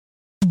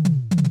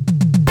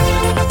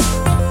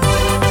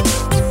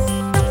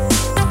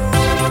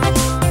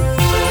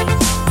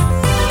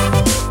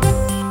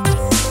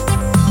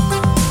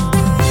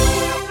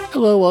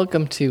Hello,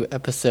 welcome to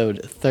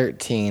episode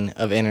 13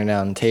 of Internet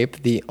on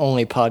Tape, the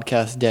only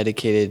podcast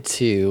dedicated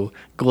to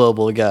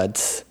global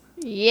guts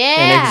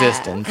in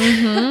existence.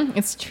 Mm-hmm.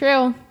 It's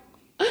true.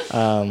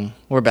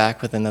 We're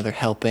back with another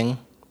helping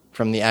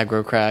from the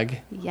Agro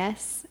Crag.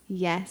 Yes.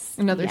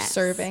 Another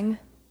serving.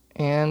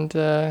 And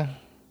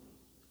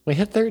we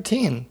hit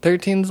 13.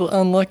 13's an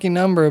unlucky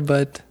number,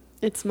 but...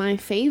 It's my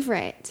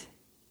favorite.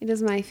 It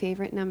is my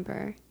favorite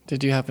number.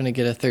 Did you happen to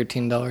get a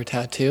 $13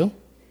 tattoo?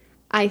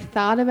 I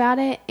thought about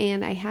it,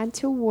 and I had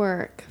to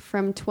work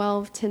from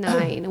 12 to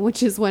 9,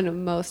 which is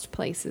when most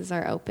places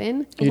are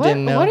open. You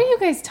didn't know? What are you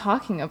guys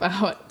talking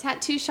about?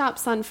 Tattoo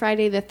shops on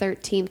Friday the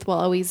 13th will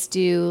always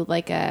do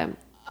like a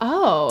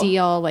Oh.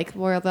 deal, like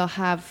where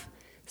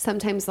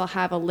sometimes they'll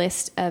have a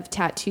list of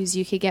tattoos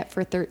you could get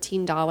for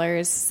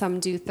 $13. Some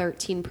do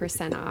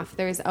 13% off.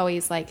 There's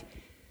always like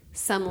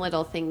some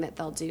little thing that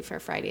they'll do for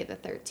Friday the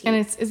 13th. And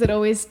is it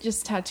always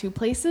just tattoo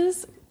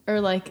places? Or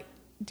like,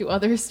 do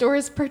other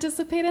stores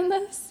participate in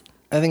this?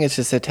 I think it's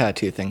just a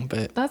tattoo thing,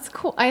 but... That's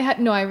cool. I had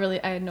no idea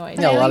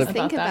Yeah, a lot of- about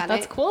Think that. about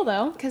That's it. cool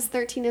though. Because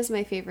 13 is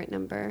my favorite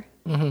number.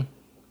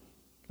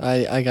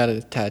 I got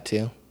a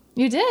tattoo.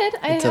 You did?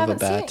 I It's of a haven't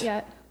seen bat. it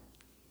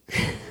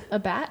yet. A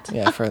bat?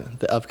 Yeah, for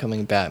the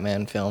upcoming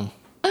Batman film.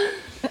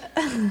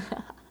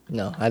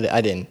 No,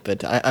 I didn't,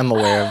 but I'm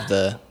aware of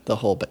the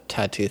whole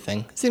tattoo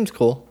thing. Seems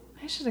cool.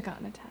 I should have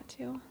gotten a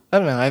tattoo. I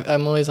don't know.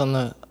 I'm always on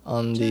the.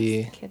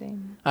 Just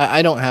kidding.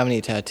 I don't have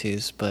any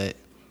tattoos, but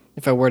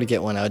if I were to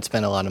get one, I would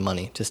spend a lot of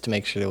money just to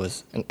make sure it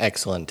was an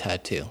excellent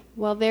tattoo.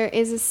 Well, there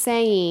is a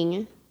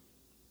saying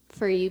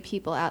for you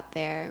people out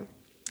there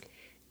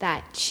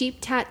that cheap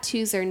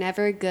tattoos are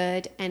never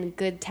good and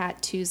good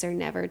tattoos are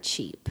never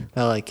cheap.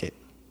 I like it.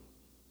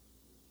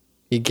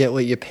 You get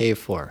what you pay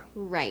for,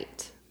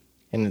 Right.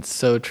 and it's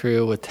so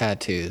true with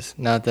tattoos.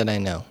 Not that I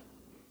know.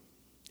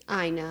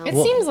 I know. It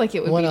Well, seems like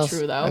it would what be else?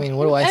 true though. I mean,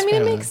 what do I I mean, spend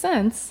it on makes it?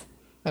 sense.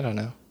 I don't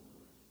know.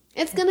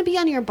 It's going to be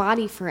on your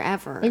body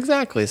forever.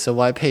 Exactly. So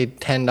why pay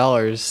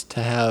 $10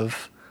 to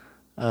have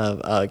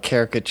a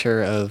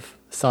caricature of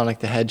Sonic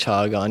the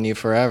Hedgehog on you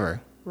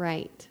forever?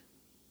 Right.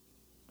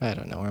 I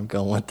don't know where I'm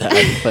going with that,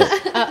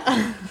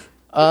 but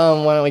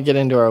why don't we get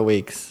into our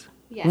weeks?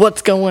 Yes.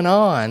 What's going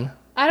on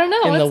I don't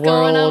know In the what's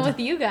going on world with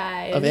you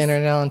guys. of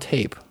Internet on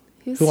Tape?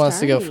 Who's Who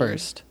wants to go starting?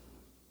 first?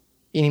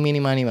 Eeny,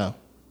 meeny, miny, mo.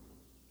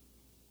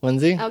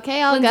 Lindsay?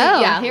 Okay, I'll Lindsay, go.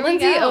 Yeah, Here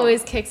Lindsay we go.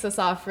 always kicks us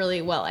off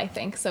really well, I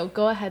think. So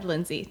go ahead,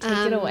 Lindsay. Take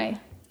it away.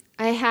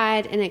 I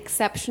had an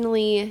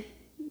exceptionally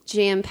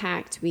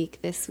jam-packed week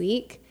this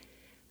week.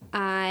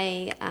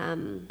 I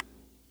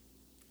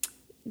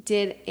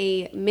did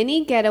a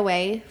mini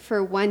getaway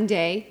for 1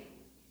 day,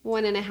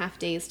 1.5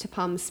 days to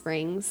Palm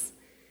Springs,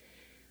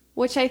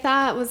 which I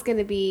thought was going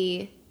to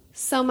be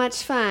so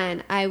much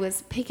fun. I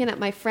was picking up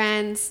my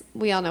friends.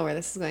 We all know where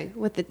this is going.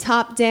 With the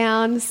top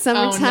down,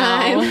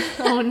 summertime,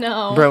 Oh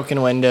no.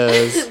 Broken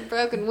windows.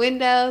 broken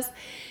windows.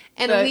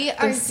 And we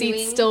are the seat's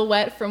doing... still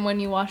wet from when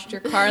you washed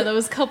your car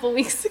those couple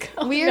weeks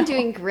ago. We are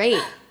doing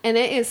great, and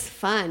it is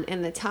fun,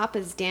 and the top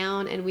is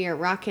down, and we are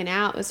rocking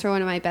out. It was for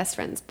one of my best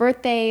friend's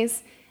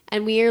birthdays,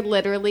 and we are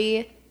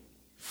literally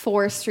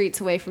 4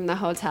 streets away from the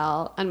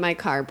hotel, and my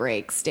car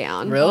breaks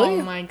down. Really?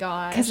 Oh my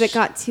gosh. Because it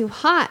got too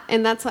hot,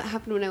 and that's what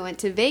happened when I went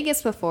to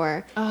Vegas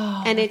before.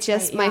 Oh, and it that's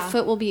just, right, my yeah.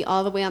 foot will be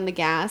all the way on the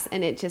gas,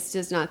 and it just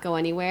does not go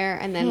anywhere,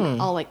 and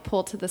then I'll like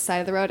pull to the side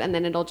of the road, and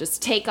then it'll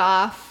just take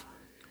off.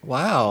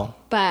 Wow.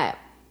 But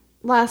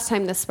last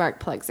time the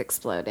spark plugs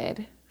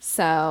exploded,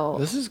 so...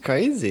 This is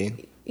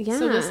crazy. Yeah.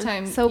 So this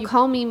time So you-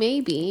 call me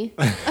maybe.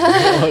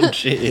 Oh,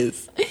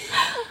 jeez.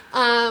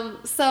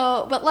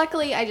 But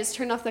luckily I just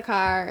turned off the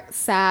car,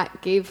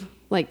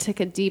 took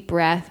a deep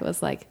breath,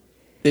 was like,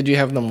 Did you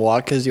have them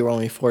walk because you were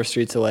only 4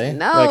 streets away?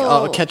 No. Like,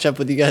 I'll catch up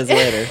with you guys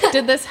later.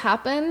 Did this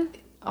happen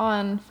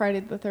on Friday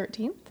the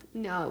 13th?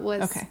 no, it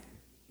was Okay.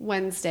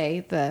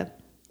 Wednesday, the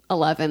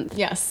 11th.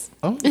 Yes.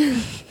 Oh.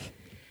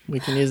 We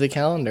can use a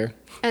calendar.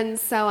 And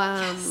so,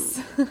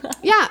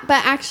 yeah,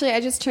 but actually I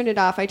just turned it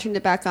off. I turned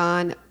it back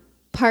on,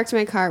 parked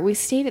my car. We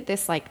stayed at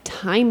this like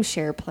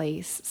timeshare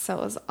place. So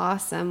it was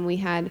awesome. We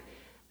had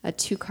a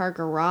 2-car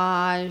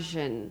garage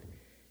and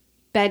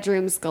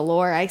bedrooms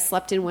galore. I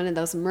slept in one of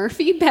those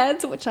Murphy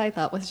beds, which I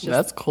thought was just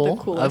That's cool.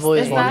 the coolest I've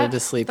always thing. wanted to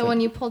sleep the in. one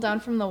you pull down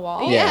from the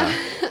wall? Yeah.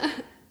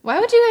 Why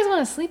would you guys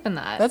want to sleep in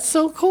that? That's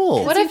so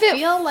cool. what you if it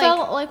feel like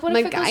felt like what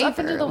if it goes up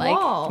into MacGyver, the like-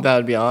 wall? That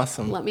would be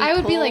awesome. Let me I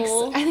would be like,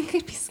 pull. I think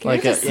I'd be scared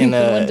Like to sleep in in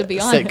a one, to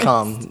be honest.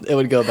 sitcom, it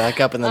would go back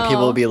up and then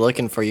people Oh. would be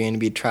looking for you and you'd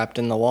be trapped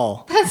in the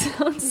wall. That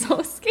sounds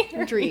so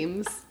scary.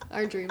 dreams.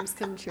 Our dreams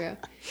come true.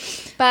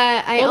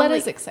 But I Well, that only,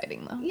 is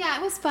exciting though. yeah,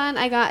 it was fun.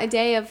 I got a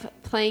day of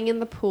playing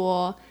in the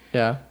pool.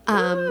 Yeah.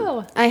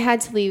 Wow. I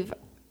had to leave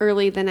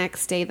early the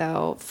next day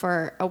though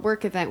for a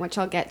work event, which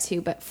I'll get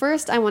to. But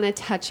first, I want to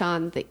touch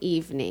on the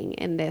evening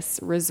in this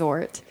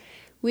resort.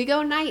 We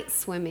go night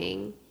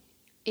swimming,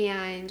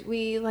 and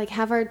we like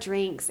have our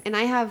drinks. And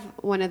I have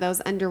one of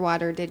those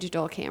underwater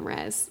digital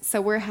cameras,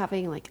 so we're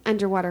having like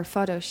underwater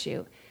photo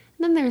shoot.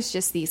 Then there's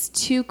just these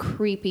two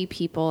creepy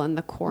people in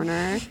the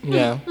corner.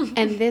 Yeah.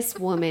 And this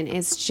woman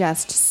is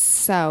just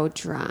so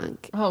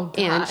drunk. Oh, God.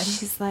 And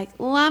she's like,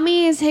 let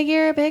me take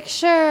your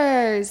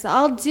pictures.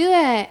 I'll do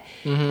it.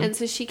 And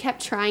so she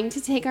kept trying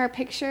to take our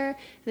picture. And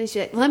then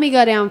she's like, let me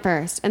go down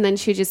first. And then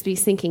she'd just be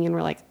sinking. And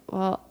we're like,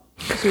 well,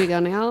 should we go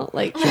now?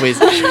 Like,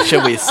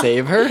 Should we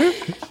save her?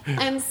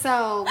 and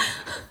so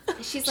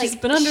she's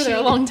like, been under there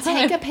a long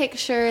time. Take a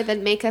picture,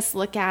 then make us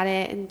look at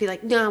it and be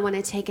like, no, I want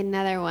to take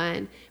another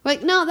one. We're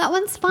like, no, that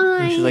one's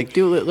fine. And she's like,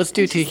 let's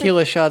do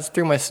tequila shots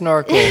through my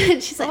snorkel.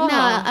 And she's like, no,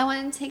 I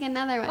want to take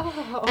another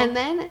one. And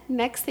then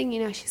next thing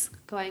you know, she's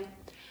going,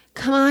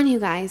 come on, you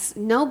guys,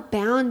 no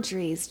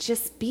boundaries,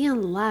 just be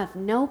in love,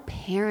 no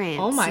parents.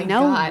 Oh my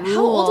no God. rules.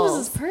 How old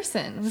was this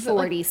person? Was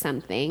 40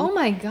 something. Oh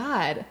my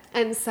God.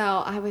 And so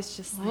I was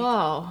just like,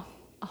 Whoa.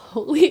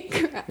 holy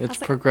crap. It's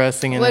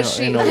progressing in a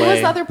Who way. was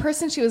the other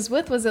person she was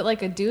with? Was it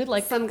like a dude?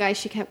 Like, Some guy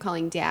she kept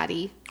calling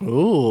daddy.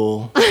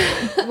 Ooh.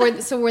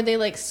 were they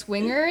like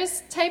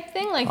swingers type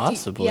thing? Like,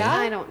 Possibly. yeah,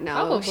 I don't know.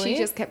 Probably. She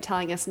just kept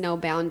telling us no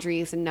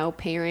boundaries and no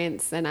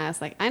parents. And I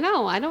was like, I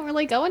know. I don't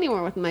really go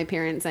anywhere with my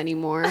parents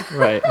anymore.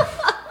 Right.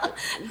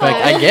 Like,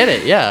 I get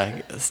it.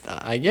 Yeah.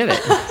 I get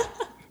it.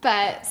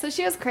 But so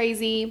she was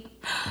crazy.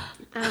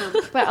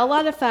 But a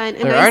lot of fun.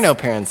 And There are no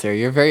parents here.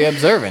 You're very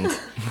observant.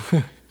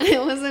 It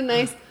was a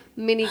nice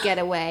mini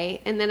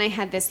getaway. And then I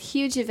had this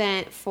huge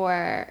event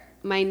for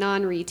my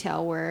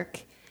non-retail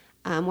work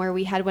where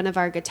we had one of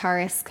our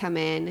guitarists come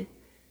in,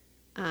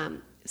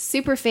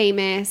 super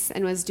famous,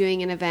 and was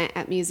doing an event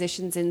at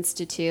Musicians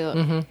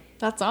Institute.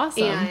 That's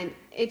awesome. And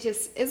it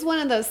just is one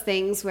of those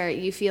things where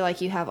you feel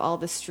like you have all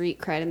the street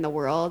cred in the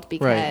world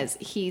because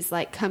he's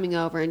like coming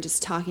over and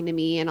just talking to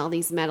me, and all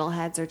these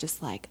metalheads are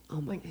just like,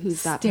 oh my,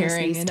 who's that person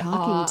staring he's in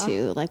talking awe.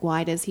 to? Like,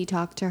 why does he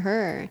talk to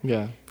her?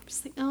 Yeah.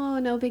 Just like, oh,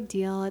 no big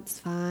deal. It's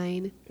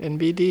fine.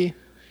 NBD.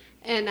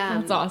 And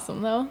That's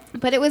awesome, though.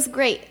 but it was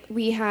great.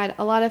 We had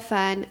a lot of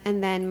fun,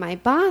 and then my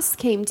boss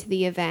came to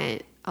the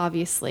event.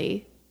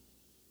 Obviously,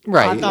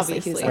 Right. Obviously.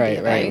 he was at Right,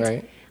 the right,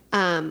 event.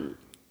 right.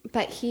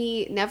 But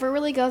he never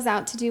really goes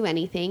out to do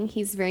anything.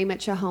 He's very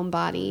much a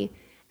homebody,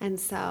 and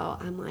so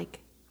I'm like,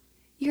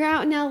 "You're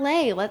out in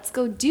LA. Let's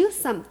go do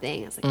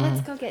something." I was like,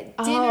 "Let's go get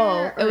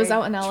dinner." Oh, it was or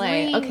out a in LA.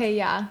 drink." Okay,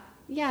 yeah.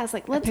 Yeah, I was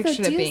like, I "Let's go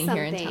pictured do it being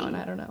something." here in town.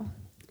 I don't know.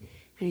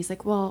 And he's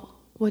like, well,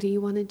 what do you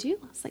want to do?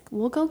 I was like,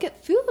 we'll go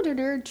get food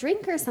or a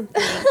drink or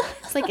something.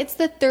 It's like, it's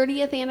the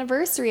 30th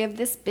anniversary of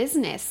this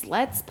business.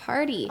 Let's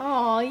party.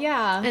 Oh,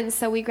 yeah. And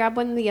so we grab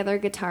one of the other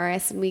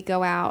guitarists and we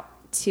go out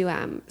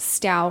to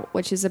Stout,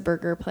 which is a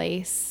burger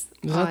place.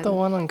 Is that the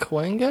one on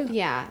Cahuenga?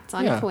 Yeah, it's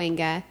on Yeah.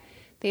 Cahuenga.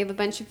 They have a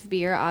bunch of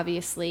beer,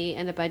 obviously,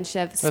 and a bunch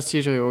of... That's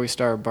usually where we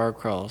start our bar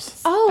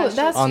crawls. Oh, special-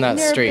 that's On that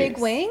near street. Big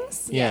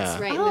Wings? Yeah. Yes,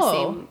 right in Oh. the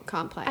same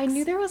complex. I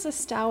knew there was a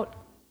Stout,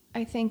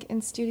 I think,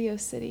 in Studio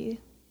City.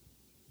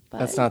 But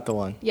That's not the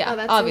one. Yeah, Oh,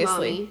 that's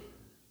obviously. Umami.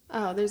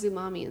 Oh, there's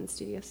Umami in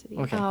Studio City.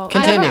 Okay. Oh,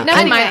 Continue. Never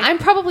Anyway. mind. I'm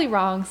probably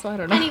wrong, so I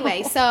don't know.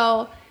 Anyway,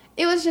 so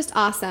it was just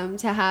awesome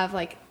to have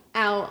like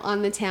out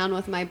on the town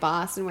with my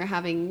boss, and we're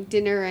having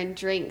dinner and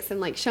drinks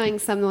and like showing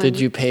someone. Did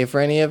you pay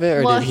for any of it?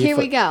 Or Well, did he here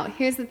we go.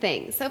 Here's the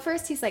thing. So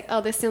first he's like, "Oh,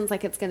 this sounds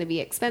like it's going to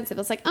be expensive."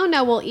 I was like, "Oh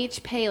no, we'll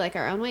each pay like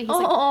our own way." He's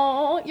like,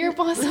 Oh, your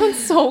boss sounds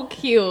so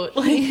cute.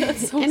 Like,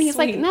 that's so and he's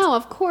like, sweet. "No,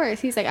 of course."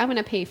 He's like, "I'm going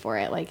to pay for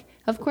it. Like,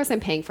 of course I'm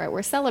paying for it.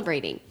 We're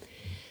celebrating."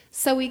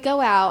 So we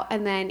go out,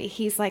 and then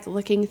he's like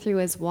looking through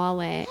his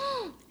wallet,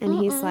 and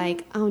he's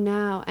like, "Oh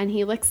no!" And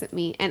he looks at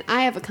me, and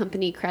I have a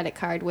company credit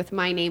card with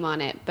my name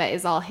on it, but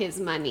is all his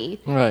money.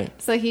 Right.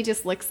 So he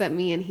just looks at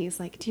me, and he's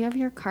like, "Do you have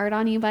your card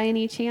on you by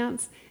any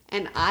chance?"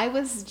 And I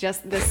was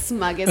just the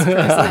smuggest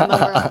person in the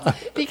world,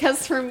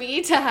 because for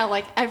me to have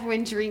like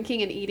everyone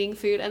drinking and eating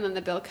food, and then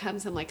the bill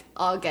comes, I'm like,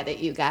 "I'll get it,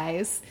 you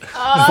guys."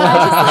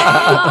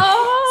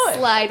 Oh,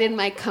 Slide in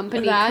my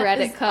company that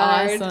credit is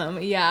card.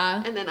 awesome.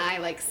 Yeah. And then I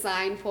like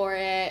sign for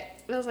it.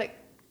 And I was like,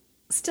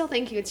 still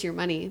thank you, it's your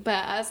money.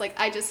 But I was like,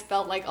 I just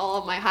felt like all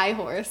of my high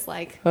horse.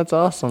 Like, That's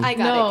awesome. I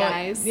got it,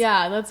 guys.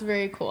 Yeah, that's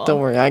very cool. Don't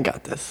worry, I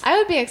got this. I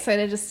would be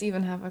excited just to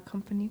even have a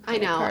company. I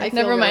know, credit I card.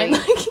 feel Never mind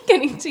really- like,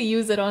 getting to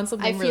use it on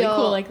something really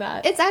cool like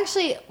that. It's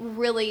actually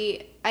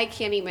really, I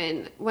can't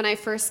even, when I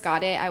first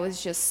got it, I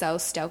was just so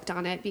stoked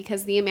on it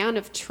because the amount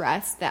of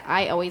trust that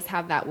I always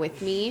have that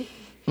with me.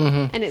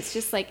 And it's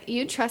just like,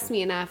 you trust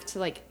me enough to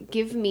like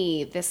give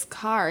me this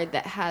card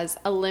that has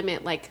a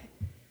limit like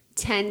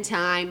 10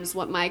 times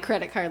what my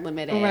credit card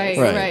limit is. Right,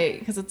 Right. right.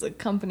 Because it's a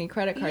company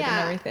credit card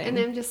and everything. And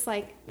I'm just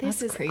like, this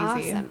That's is crazy.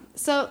 awesome.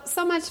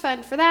 So much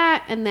fun for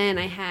that. And then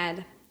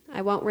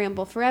I won't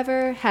ramble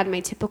forever, had my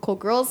typical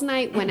girls'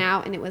 night, went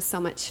out, and it was so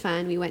much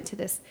fun. We went to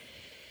this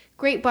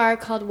great bar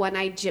called One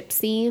Eyed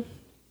Gypsy,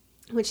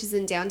 which is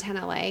in downtown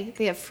LA.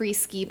 They have free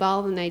skee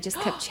ball, and I just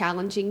kept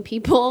challenging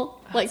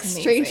people, like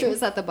amazing.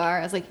 strangers at the bar.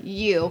 I was like,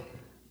 you,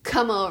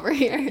 come over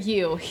here.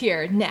 You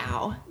here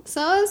now.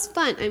 So it was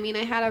fun. I mean,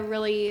 I had a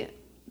really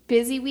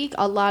busy week,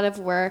 a lot of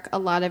work, a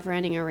lot of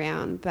running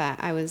around, but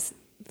I was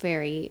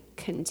very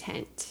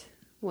content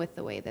with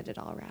the way that it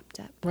all wrapped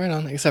up. Right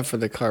on, except for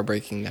the car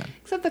breaking down.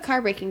 Except the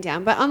car breaking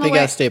down, but on the They way,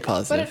 gotta stay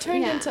positive. But it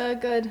turned into a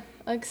good,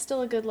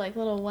 still a good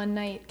little one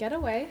night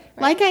getaway.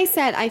 Right? like I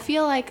said, I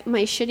feel like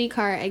my shitty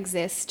car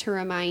exists to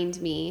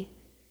remind me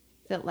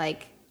that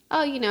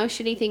oh,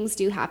 shitty things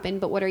do happen,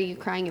 but what are you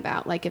crying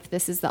about? Like if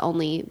this is the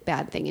only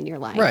bad thing in your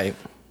life. Right.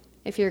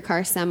 If your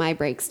car semi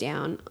breaks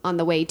down on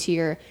the way to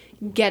your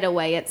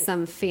getaway at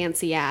some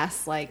fancy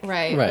ass Right,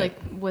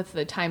 Right. with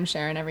the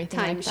timeshare and everything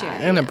like Timeshare.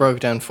 that. And it broke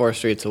down 4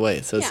 streets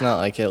away, so it's Yeah. not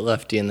like it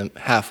left you in the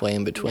halfway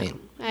in between.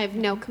 I have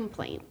no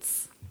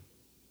complaints.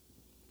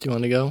 Do you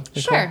want to go,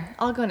 Nicole? Sure,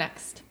 I'll go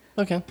next.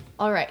 Okay.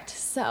 All right,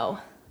 so,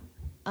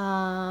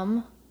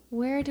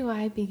 where do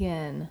I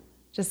begin?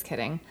 Just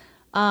kidding.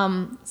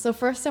 So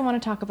first I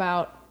want to talk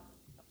about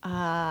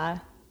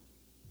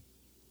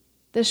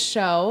this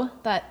show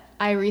that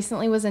I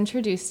recently was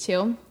introduced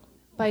to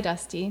by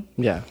Dusty.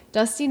 Yeah.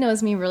 Dusty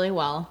knows me really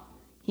well.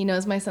 He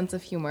knows my sense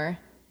of humor.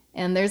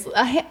 And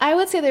I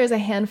would say there's a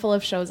handful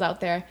of shows out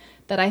there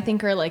that I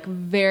think are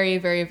very,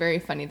 very, very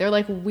funny. They're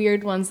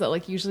weird ones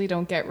that usually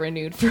don't get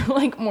renewed for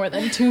more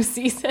than 2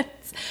 seasons.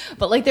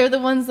 But they're the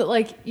ones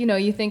that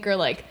you think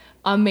are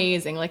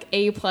amazing,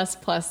 A++,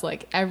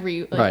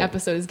 every Right.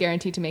 episode is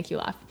guaranteed to make you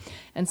laugh.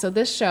 And so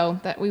this show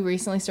that we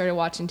recently started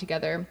watching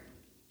together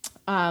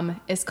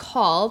is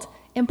called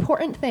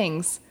Important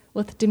Things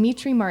with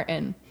Demetri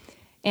Martin.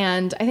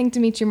 And I think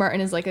Demetri Martin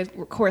is a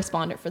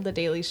correspondent for The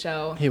Daily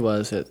Show. He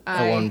was at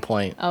one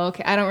point. Oh,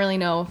 okay. I don't really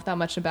know that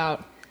much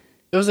about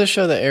It was a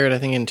show that aired, I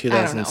think, in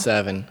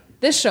 2007.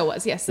 this show.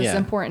 Yes, this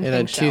Important It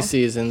Things had 2 show.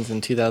 seasons in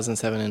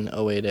 2007 and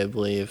 2008, I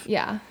believe.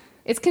 Yeah.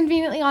 It's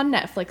conveniently on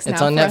Netflix now.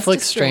 It's on for us to Netflix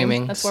stream.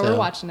 streaming, That's why so we're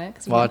watching it.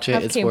 'Cause we watch don't it.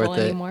 have It's cable worth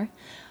it. anymore.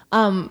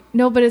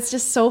 No, but it's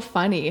just so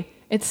funny.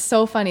 It's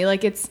so funny.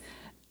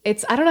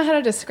 It's I don't know how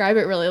to describe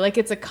it really.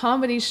 It's a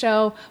comedy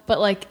show,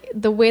 but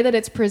the way that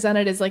it's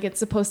presented is it's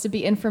supposed to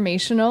be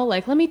informational.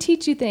 Let me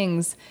teach you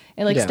things.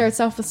 It Yeah. starts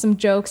off with some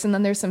jokes, and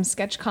then there's some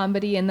sketch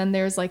comedy, and then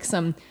there's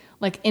some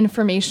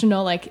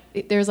informational.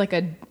 There's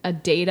a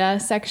data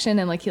section,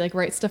 and he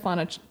writes stuff on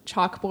a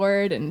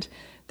chalkboard, and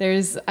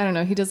there's I don't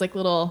know. He does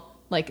little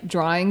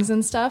drawings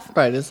and stuff.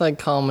 Right. It's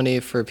comedy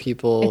for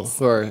people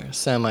who are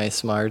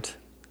semi-smart.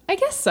 I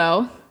guess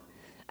so.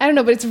 I don't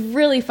know, but it's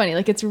really funny.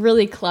 It's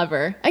really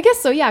clever. I guess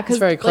so, yeah. Cause, It's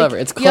very clever.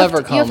 It's you have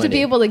clever to, You have to comedy.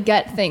 be able to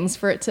get things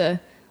for it to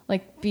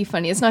be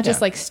funny. It's not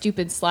just Yeah.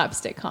 stupid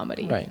slapstick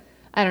comedy. Right.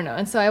 I don't know.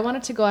 And so I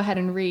wanted to go ahead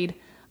and read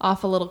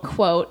off a little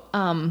quote.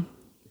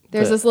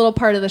 There's Good. this little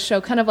part of the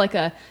show, kind of like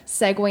a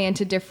segue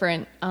into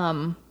different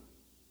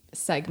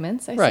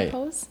segments, I Right.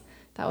 suppose.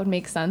 That would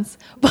make sense.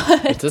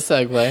 But It's a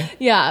segue.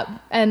 yeah,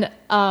 and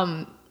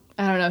I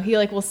don't know. He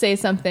will say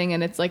something,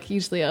 and it's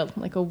usually a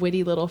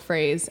witty little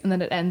phrase, and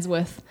then it ends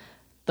with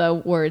the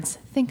words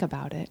 "think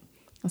about it."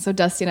 And so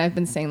Dusty and I have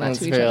been saying that And to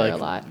it's each very, other a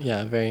lot.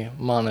 Yeah, very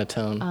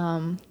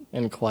monotone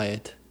and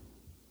quiet.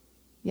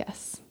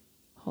 Yes.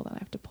 Hold on, I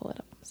have to pull it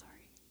up. I'm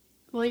sorry.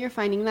 While you're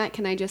finding that,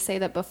 can I just say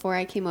that before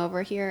I came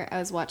over here, I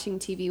was watching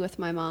TV with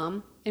my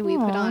mom, and we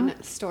put on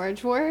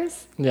Storage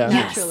Wars. Yeah.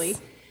 Naturally.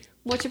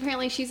 Which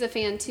apparently she's a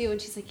fan too,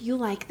 and she's like, "You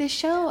like this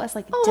show?" I was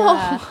like,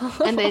 "Duh."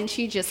 And then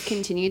she just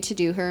continued to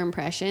do her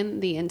impression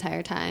the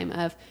entire time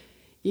of,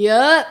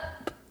 "Yup,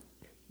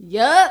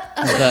 yup."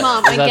 I was like,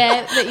 "Mom, I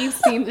get that you've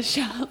seen the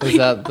show." Is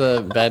that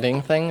the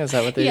betting thing? Is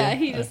that what they Yeah, do?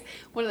 he just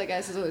one of the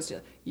guys is always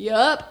just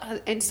 "Yup,"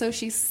 and so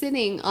she's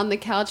sitting on the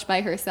couch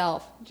by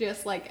herself,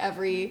 just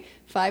every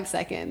 5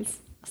 seconds.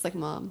 I was like,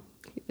 "Mom,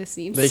 this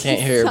needs." They can't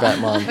hear your bet,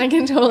 Mom. I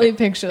can totally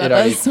picture that. It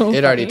That's so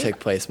already funny.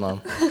 took place,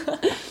 Mom.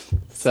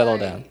 Settle Sorry.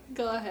 down.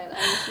 Go ahead. I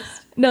was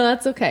just. No,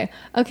 that's okay.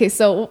 Okay,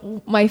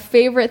 so my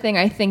favorite thing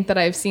I think that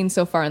I've seen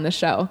so far in the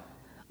show,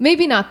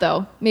 maybe not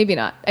though, maybe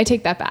not. I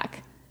take that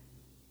back,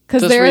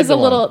 because Just there read is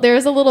the there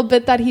is a little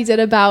bit that he did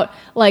about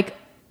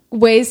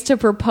ways to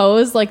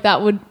propose,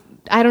 that would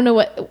I don't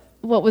know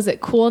what was it?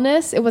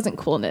 Coolness? It wasn't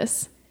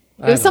coolness.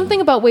 It was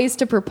something about ways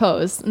to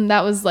propose, and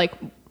that was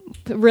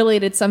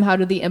related somehow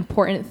to the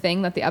important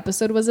thing that the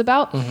episode was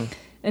about. Mm-hmm.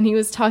 And he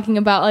was talking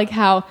about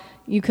how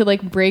you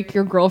could break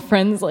your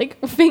girlfriend's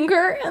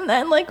finger and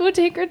then go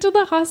take her to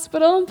the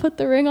hospital and put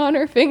the ring on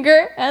her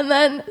finger, and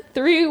then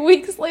 3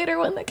 weeks later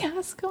when the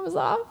cast comes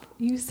off,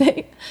 you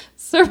say,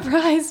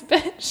 "Surprise,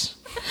 bitch.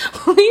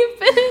 We've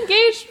been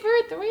engaged for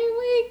 3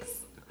 weeks."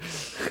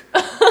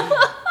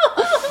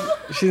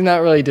 She's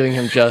not really doing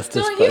him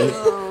justice, Don't but you?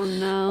 Oh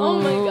no.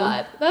 Oh my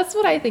god, that's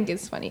what I think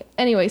is funny.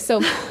 Anyway, so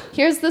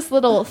here's this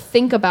little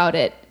think about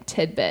it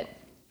tidbit.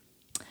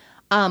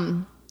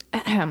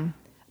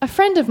 A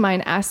friend of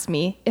mine asked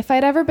me if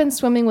I'd ever been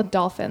swimming with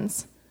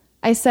dolphins.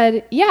 I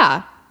said,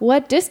 "Yeah.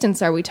 What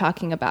distance are we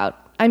talking about?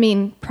 I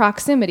mean,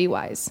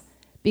 proximity-wise.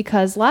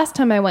 Because last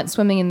time I went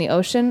swimming in the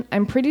ocean,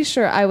 I'm pretty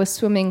sure I was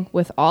swimming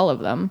with all of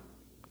them."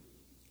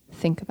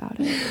 Think about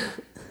it.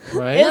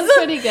 Right? That's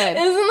pretty good.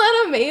 Isn't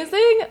that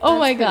amazing? Oh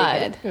my pretty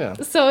god. good. Yeah.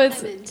 So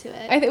it's I'm into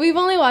it. I think we've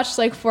only watched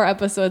like 4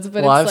 episodes,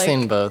 but Well, it's I've like,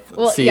 seen both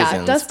well, seasons.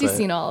 yeah, Dusty's but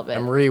seen all of it.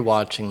 I'm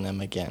rewatching them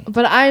again.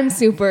 But I'm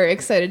super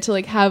excited to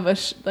like have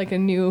a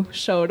new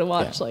show to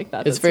watch like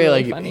that. It's That's very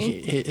really like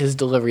funny. his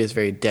delivery is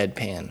very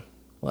deadpan,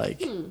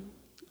 like I'll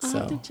have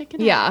so. to check it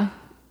out. Yeah.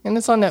 And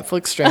it's on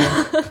Netflix streaming.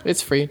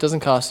 It's free. It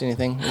doesn't cost you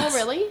anything. Oh, It's-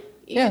 really?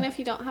 Even Yeah. if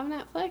you don't have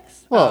Netflix?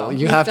 Well, Oh,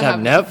 you have to have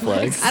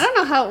Netflix. I don't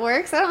know how it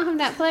works. I don't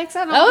have Netflix.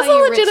 I don't know That was how a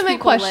you rich legitimate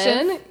people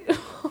question.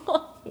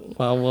 live.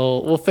 Well,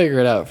 we'll figure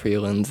it out for you,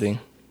 Lindsay.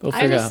 We'll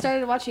I figure just out.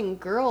 started watching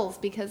Girls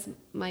because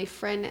my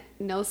friend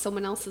knows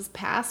someone else's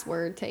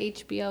password to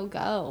HBO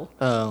Go.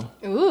 Oh,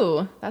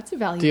 Ooh, that's a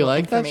valuable do you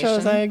like that show? Is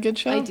information. that a good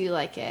show? I do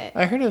like it.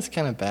 I heard it was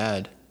kind of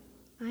bad.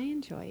 I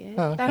enjoy it.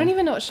 Oh, okay. I don't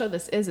even know what show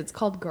this is. It's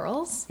called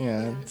Girls.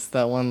 Yeah, it's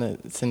that one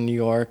that's in New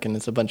York, and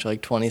it's a bunch of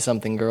like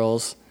 20-something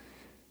girls.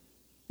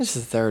 It's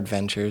just their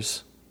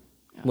adventures,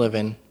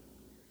 living,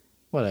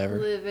 whatever.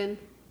 Living.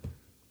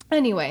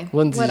 Anyway,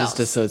 Lindsay what just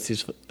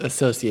else?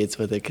 associates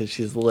with it because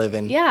she's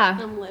living. Yeah,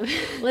 I'm living.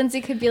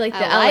 Lindsay could be like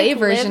the I LA like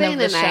version living of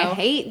the and I show.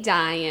 hate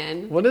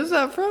dying. What is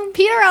that from?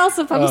 Peter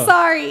Alsop, I'm Oh.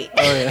 sorry.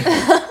 Oh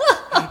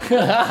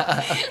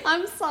yeah.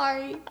 I'm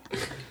sorry.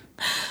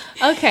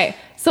 Okay,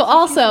 so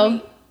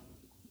also,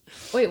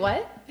 wait,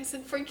 what? I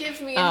said,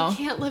 forgive me. Oh. I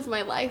can't live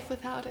my life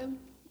without him.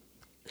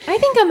 I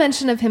think a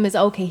mention of him is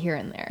okay here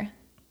and there.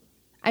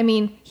 I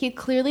mean, he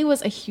clearly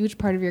was a huge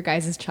part of your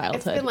guys' It's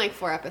childhood. been like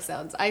 4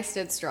 episodes. I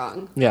stood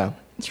strong. Yeah.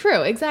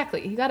 True,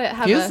 exactly. You gotta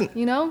have He a, isn't-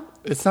 you know?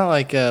 It's not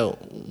like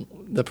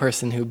the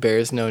person who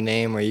bears no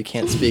name or you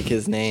can't speak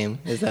his name.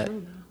 Is that?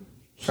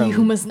 He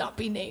who must not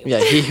be named. Yeah,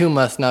 he who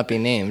must not be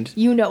named.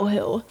 You know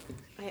who.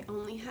 I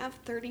only have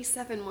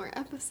 37 more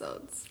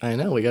episodes. I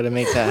know. We got to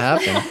make that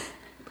happen.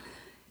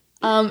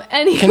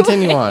 Anyway.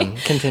 Continue on.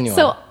 Continue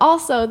So on.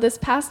 also this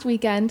past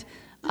weekend,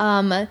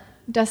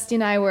 Dusty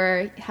and I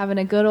were having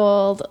a good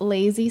old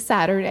lazy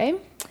Saturday,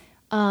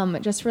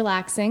 just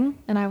relaxing.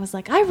 And I was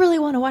like, I really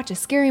want to watch a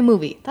scary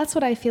movie. That's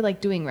what I feel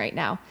like doing right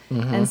now.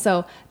 Mm-hmm. And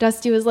so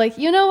Dusty was like,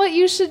 you know what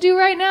you should do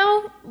right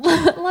now?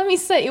 Let me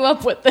set you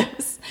up with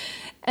this.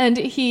 And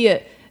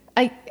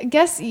I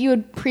guess you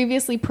had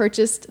previously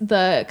purchased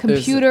the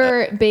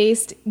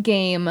computer-based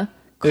game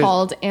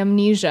called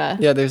Amnesia.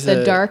 Yeah, there's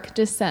The a- Dark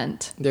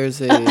Descent. There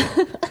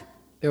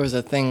was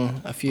a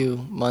thing a few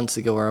months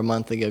ago or a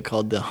month ago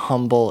called the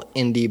Humble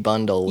Indie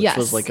Bundle, which Yes.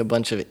 was like a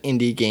bunch of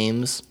indie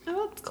games,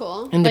 Oh, that's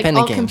cool. independent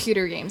like all games.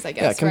 computer games, I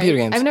guess. Yeah, computer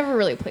right? games. I've never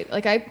really played.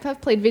 Like I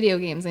have played video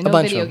games. I know a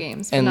bunch video of them.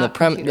 games, but And not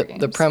computer games,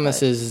 the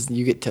premise but- is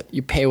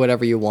you pay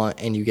whatever you want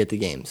and you get the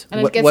games.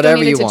 And it gets whatever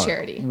donated you to want.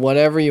 charity.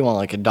 Whatever you want,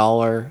 like $1,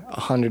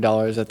 $100,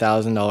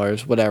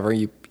 $1,000, whatever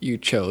you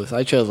chose.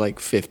 I chose like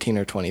 15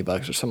 or $20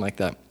 or something like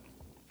that.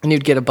 And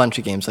you'd get a bunch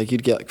of games. Like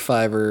you'd get like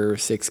 5 or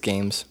 6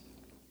 games.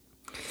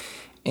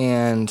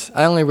 And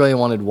I only really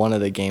wanted one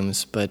of the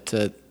games, but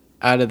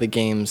out of the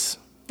games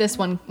this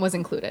one was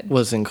included.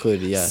 was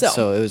included, yeah. So-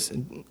 So it was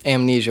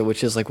Amnesia,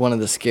 which is like one of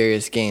the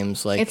scariest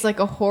games like It's like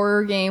a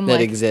horror game. that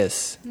like,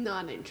 exists.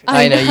 Not interested.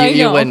 I I know know, I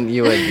you know.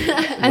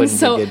 wouldn't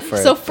so, be good for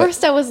it. so but-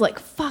 first I was like,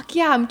 fuck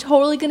yeah, I'm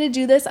totally going to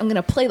do this. I'm going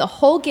to play the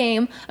whole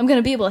game. I'm going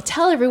to be able to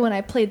tell everyone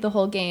I played the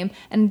whole game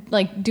and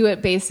like do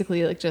it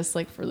basically like just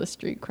like for the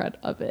street cred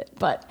of it.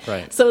 But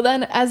Right. so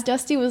then as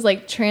Dusty was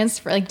like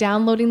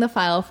downloading the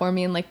file for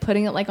me and like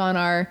putting it like on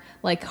our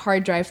like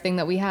hard drive thing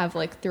that we have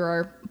like through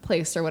our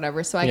place or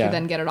whatever so I Yeah. could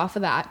then get it off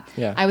of that.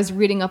 Yeah. I was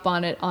reading up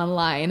on it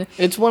online.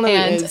 It's one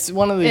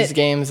of these it-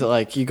 games that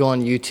like you go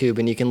on YouTube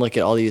and you can look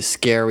at all these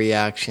scare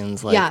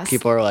reactions. Like Yes.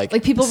 people are like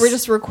people were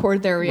just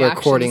record their reactions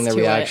recording the to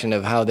it. reaction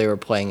of how they were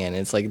playing it. And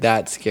it's like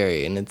that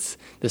scary, and it's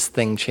this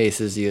thing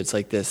chases you. It's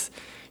like this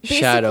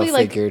shadow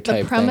Basically, figure like,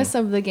 type the premise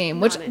thing. of the game,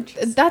 which Not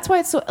interested. that's why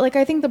it's so like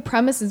I think the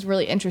premise is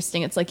really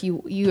interesting. It's like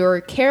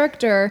your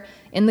character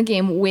in the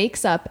game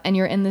wakes up and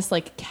you're in this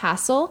like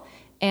castle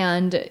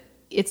and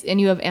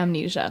you have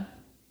amnesia,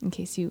 in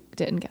case you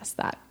didn't guess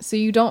that. So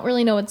you don't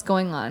really know what's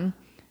going on,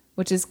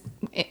 which is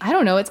I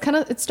don't know.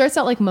 It starts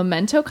out like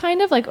Memento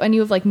kind of like when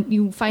you have like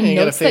you find And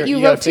notes that you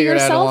gotta wrote to figure it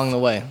out yourself. along the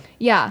way.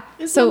 Yeah.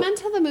 Is So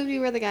Memento the movie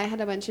where the guy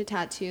had a bunch of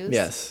tattoos?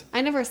 Yes.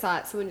 I never saw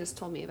it. Someone just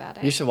told me about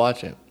it. You should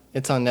watch it.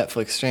 It's on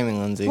Netflix streaming,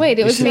 Lindsay. Wait, it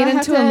You was should- made Do I have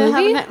into a to have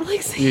movie?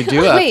 Netflix? You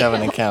do have Wait. to have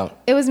an account.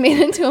 it was made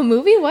into a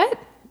movie. What?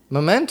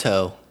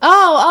 Memento.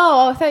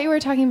 Oh, I thought you were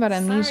talking about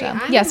Amnesia. Sorry,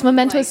 I'm Yes,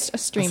 Memento like- is It's the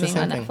streaming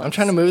same on thing. Netflix. I'm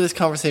trying to move this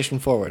conversation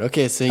forward.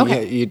 Okay, so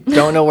Okay. you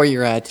don't know where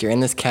you're at. You're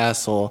in this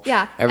castle.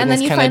 Yeah, and then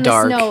Everything's you kind of find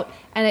dark. this note,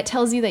 and it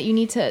tells you that you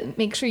need to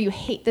make sure you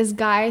hate this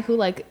guy who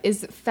like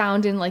is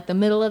found in like the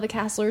middle of the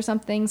castle or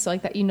something. So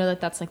like that, you know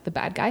that that's like the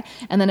bad guy.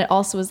 And then it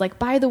also is like,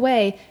 by the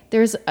way,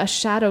 there's a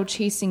shadow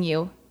chasing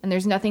you, and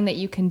there's nothing that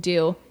you can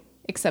do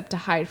except to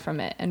hide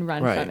from it and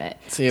run Right. from it.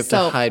 So you have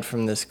to hide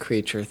from this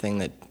creature thing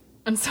that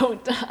And so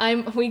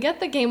we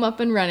get the game up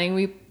and running.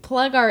 We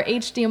plug our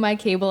HDMI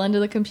cable into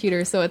the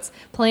computer so it's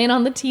playing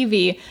on the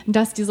TV. And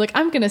Dusty's like,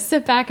 I'm going to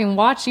sit back and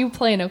watch you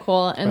play,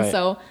 Nicole. And Right.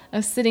 so I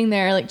was sitting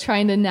there like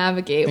trying to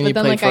navigate, And but you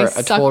then played like I for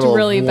a sucked total of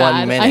really 1 bad.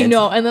 I minute.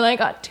 know. And then I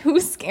got too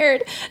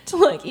scared to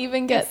like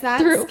even get Is that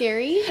through.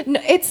 scary?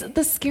 No, it's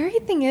the scary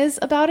thing is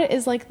about it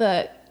is like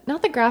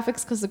not the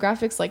graphics, because the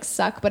graphics like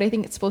suck, but I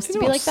think it's supposed They to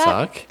be don't like that.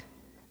 suck.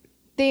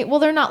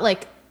 They're not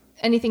like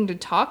anything to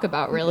talk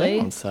about They really.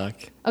 don't suck.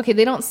 Okay,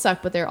 they don't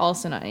suck, but they're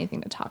also not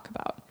anything to talk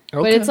about. But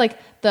Okay. it's like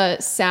the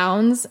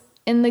sounds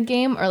in the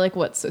game are like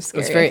what's so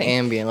scary. very I think.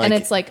 ambient, and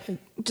like- it's like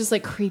just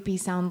like creepy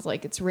sounds,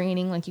 like it's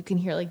raining, like you can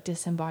hear like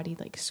disembodied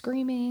like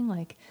screaming,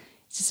 like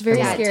it's just very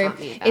Dad scary. taught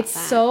me about It's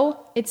that.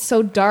 it's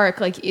so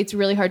dark, like it's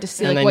really hard to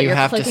see And like then what you you're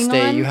have to clicking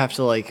stay. on. You have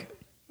to like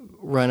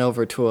run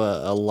over to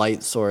a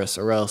light source,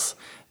 or else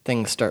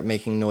things start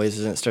making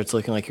noises and it starts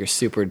looking like you're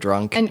super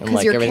drunk, and and because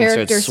like your everything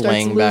character starts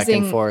swaying back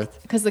and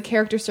forth. because the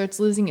character starts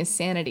losing his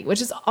sanity,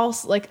 which is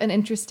also like an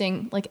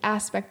interesting like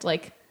aspect,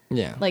 like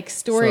Yeah. like So,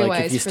 story like,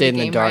 wise. if you for stayed the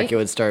in game, the dark, right? it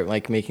would start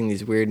like making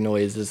these weird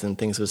noises, and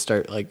things would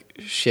start like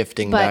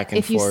shifting But back and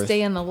if you forth.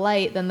 stay in the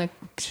light, then the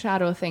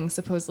shadow thing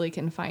supposedly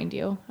can find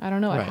you. I don't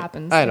know what Right.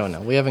 happens. I don't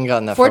know. We haven't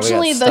gotten that far. We got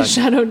Fortunately, the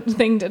stuck. shadow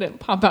thing didn't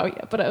pop out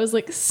yet, but I was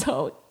like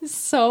so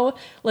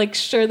like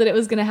sure that it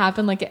was gonna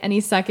happen like at any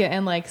second,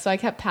 and like so I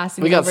kept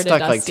passing. We it got over stuck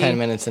to like Dusty. 10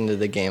 minutes into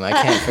the game. I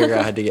can't figure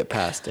out how to get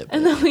past it.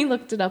 And then we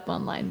looked it up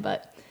online,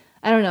 but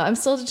I don't know. I'm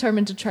still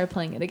determined to try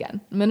playing it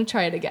again. I'm gonna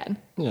try it again,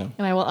 Yeah.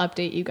 and I will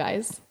update you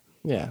guys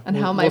Yeah. on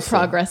how my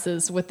progress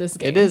is with this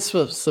game. It is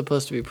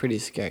supposed to be pretty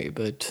scary,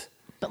 but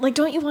but like,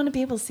 don't you want to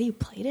be able to say you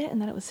played it and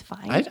that it was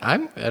fine? I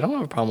don't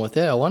have a problem with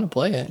it. I want to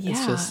play it. It's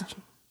Yeah. just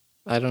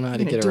I don't know how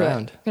to We're gonna get do it.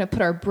 around. We're gonna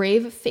put our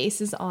brave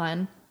faces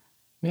on,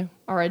 Yeah.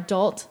 our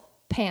adult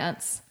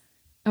pants,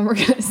 and we're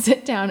gonna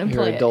sit down and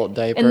Your play adult it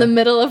diaper. in the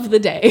middle of the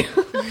day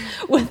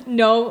with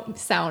no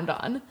sound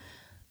on.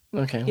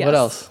 Okay. Yes. What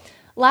else?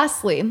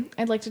 Lastly,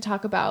 I'd like to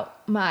talk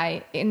about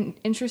my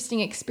interesting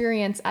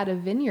experience at a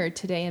vineyard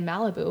today in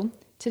Malibu.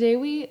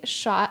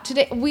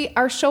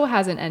 Our show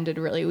hasn't ended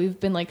really. We've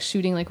been like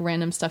shooting like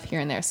random stuff here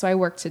and there. So I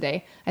worked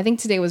today. I think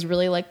today was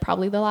really like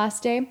probably the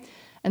last day.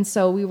 And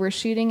so we were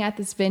shooting at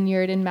this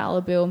vineyard in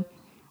Malibu,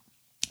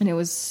 and it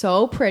was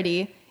so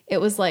pretty. It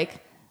was like,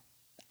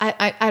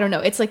 I don't know.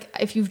 It's like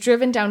if you've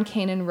driven down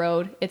Canaan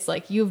Road, it's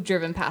like you've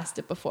driven past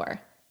it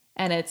before.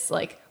 And it's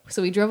like,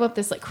 so we drove up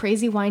this like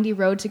crazy windy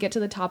road to get to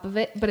the top of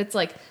it, but it's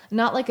like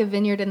not like a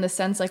vineyard in the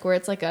sense like where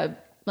it's like a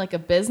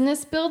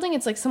business building.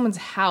 It's like someone's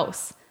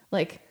house.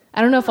 Like,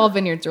 I don't know if all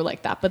vineyards are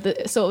like that,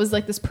 but so it was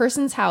like this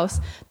person's house.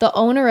 The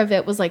owner of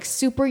it was like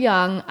super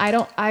young.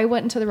 I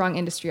went into the wrong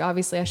industry.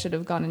 Obviously I should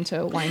have gone into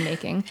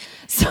winemaking.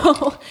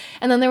 So,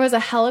 and then there was a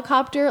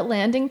helicopter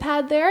landing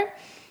pad there.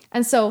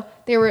 And so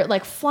they were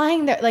like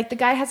flying there. Like the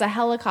guy has a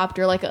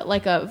helicopter,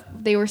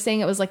 they were saying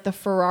it was like the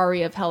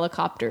Ferrari of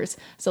helicopters.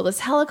 So this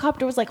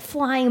helicopter was like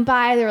flying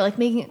by. They were like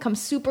making it come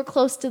super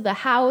close to the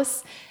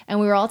house. And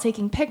we were all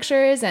taking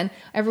pictures, and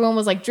everyone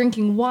was like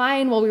drinking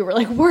wine while we were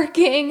like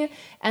working.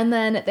 And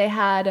then they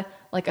had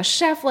like a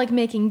chef like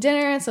making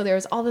dinner. And so there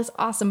was all this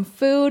awesome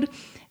food.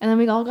 And then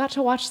we all got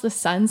to watch the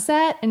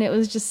sunset, and it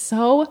was just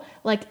so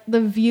like the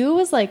view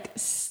was like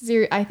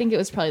I think it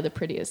was probably the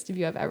prettiest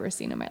view I've ever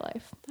seen in my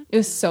life. It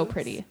was so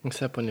pretty.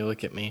 Except when you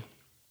look at me.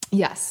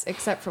 Yes,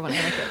 except for when I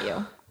look at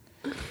you.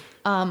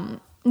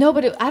 No,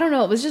 but I don't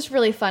know. It was just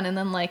really fun. And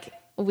then like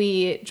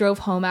we drove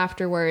home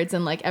afterwards,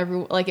 and like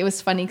it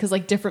was funny because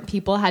like different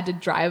people had to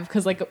drive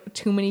because like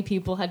too many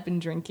people had been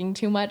drinking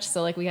too much.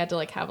 So like we had to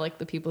like have like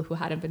the people who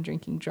hadn't been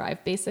drinking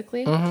drive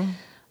basically.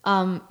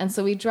 And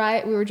so we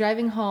were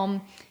driving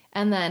home,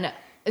 and then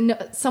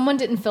someone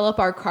didn't fill up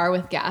our car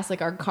with gas.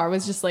 Like our car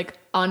was just like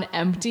on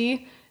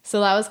empty. So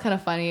that was kind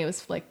of funny. It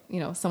was like,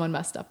 someone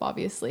messed up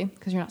obviously,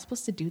 because you're not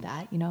supposed to do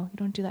that. You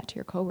don't do that to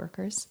your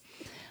coworkers.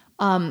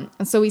 And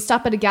so we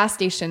stopped at a gas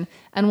station,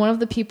 and one of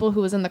the people who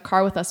was in the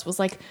car with us was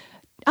like,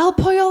 El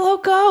Pollo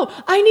Loco,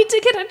 I need to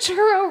get a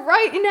churro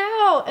right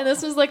now. And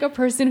this was like a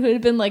person who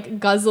had been like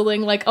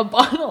guzzling like a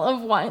bottle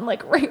of wine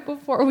like right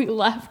before we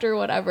left or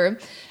whatever.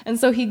 And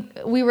so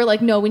we were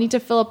like, no, we need to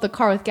fill up the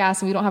car with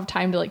gas, and we don't have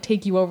time to like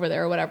take you over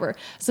there or whatever.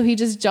 So he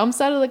just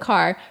jumps out of the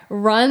car,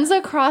 runs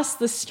across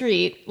the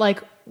street,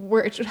 like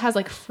where it has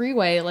like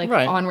freeway, like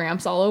Right. on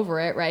ramps all over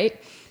it. Right.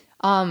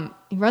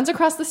 He runs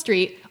across the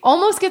street,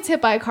 almost gets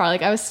hit by a car.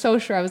 Like I was so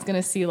sure I was going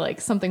to see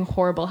like something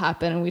horrible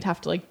happen, and we'd have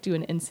to like do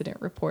an incident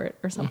report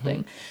or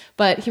something.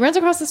 But he runs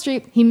across the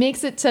street. He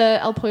makes it to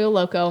El Pollo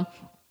Loco.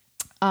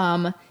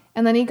 And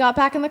then he got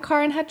back in the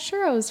car and had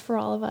churros for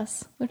all of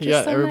us. Which You was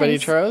got so everybody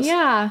nice. churros?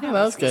 Yeah. Yeah,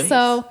 that was good.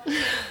 So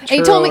and he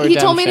Churro told me to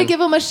redemption. give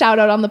him a shout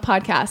out on the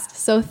podcast.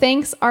 So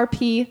thanks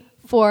RP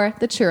for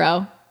the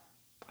churro.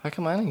 How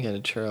come I didn't get a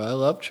churro? I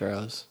love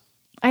churros.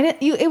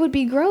 It would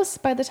be gross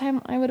by the time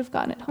I would have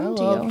gotten it I home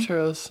to love you.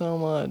 churros so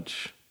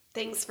much.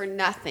 Thanks for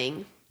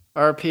nothing.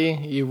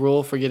 RP, you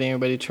rule for getting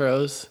everybody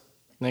churros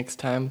next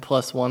time.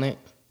 +1 it.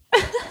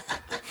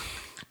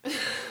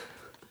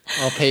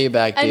 I'll pay you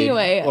back, dude.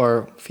 Anyway.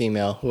 Or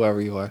female, whoever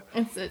you are.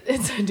 It's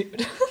a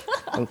dude.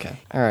 Okay.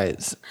 All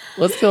right.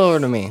 Let's go over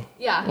to me.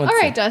 Yeah. Let's All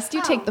right, see. Dust,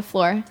 you take the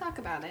floor. Talk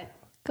about it.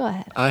 Go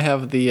ahead. I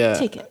have the.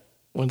 Take it.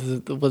 What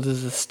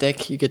is the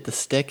stick? You get the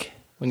stick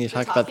when you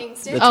talk about talking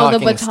stick? the Oh, the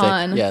talking stick.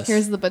 baton. Yes.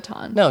 Here's the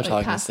baton. no Like,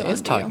 talking pass it stick. on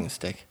It's to you. talking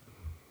stick.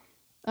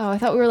 Oh, I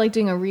thought we were like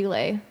doing a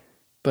relay.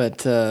 But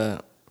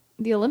The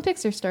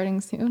Olympics are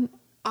starting soon.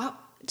 Oh,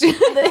 they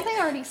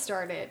already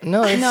started.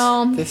 no,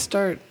 No. they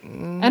start. I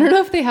don't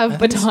know if they have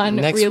think it's baton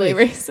next relay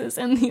week. races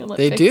in the Olympics.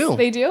 They do.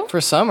 They do? For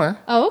summer.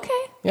 Oh, okay.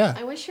 Yeah.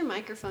 I wish your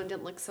microphone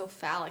didn't look so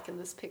phallic in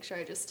this picture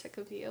I just took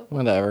of you.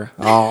 Whatever.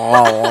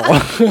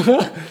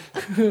 Oh.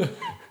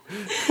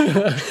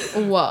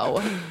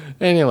 Whoa.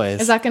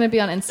 Anyways. Is that going to be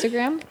on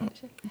Instagram?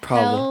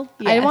 probably? Hell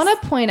yes. I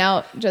want to point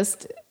out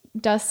just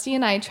Dusty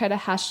and I try to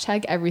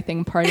hashtag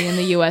everything party in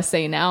the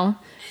USA now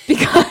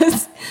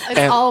because, It's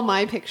And- all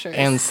my pictures.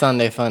 And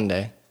Sunday Fun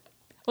Day.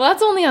 well,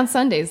 that's only on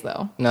Sundays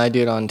though. No, I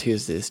do it on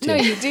Tuesdays too. No,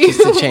 you do.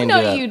 Just to change no,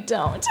 it up. you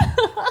don't.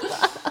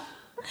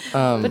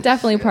 But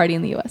definitely party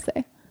in the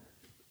USA.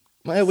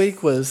 My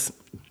week was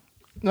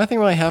nothing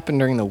really happened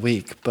during the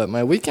week, but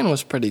my weekend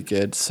was pretty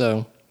good.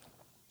 So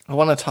I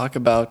want to talk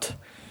about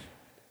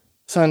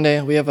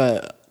Sunday. We have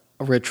a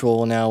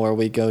ritual now where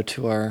we go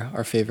to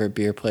our favorite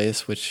beer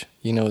place, which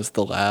you know is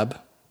the Lab.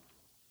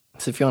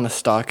 So if you want to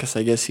stalk us,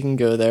 I guess you can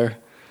go there.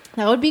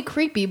 That would be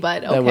creepy,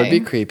 but okay. That would be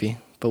creepy,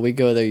 but we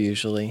go there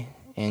usually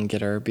and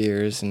get our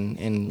beers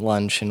and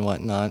lunch and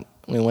whatnot.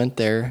 We went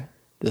there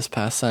this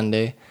past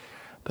Sunday,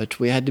 but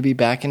we had to be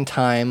back in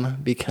time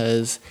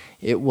because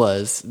it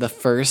was the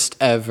first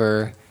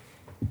ever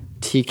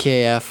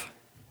TKF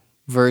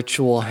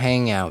virtual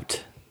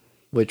hangout,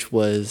 which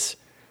was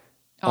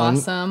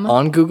Awesome.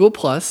 on Google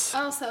Plus.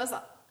 Oh, so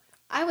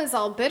I was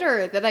all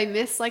bitter that I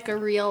missed like a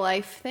real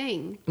life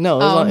thing. No,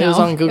 it was, Oh, on, no. it was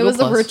on Google It was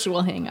Plus. a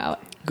virtual hangout.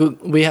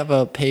 We have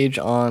a page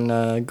on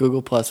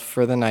Google Plus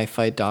for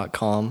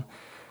theknifefight.com,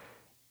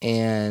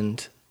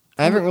 and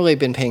I haven't really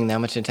been paying that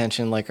much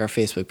attention. Like our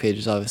Facebook page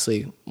is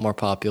obviously more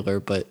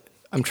popular, but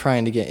I'm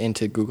trying to get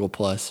into Google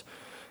Plus,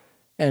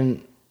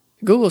 and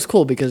Google's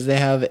cool because they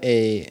have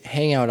a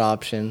hangout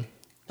option.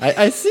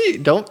 I see.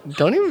 Don't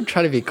even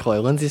try to be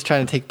coy. Lindsay's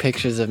trying to take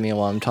pictures of me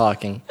while I'm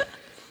talking.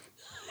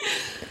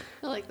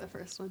 I like the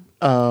first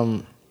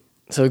one.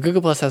 So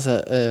Google Plus has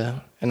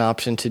an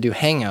option to do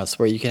hangouts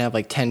where you can have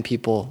like 10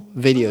 people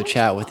video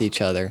chat with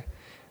each other.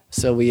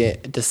 So we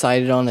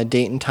decided on a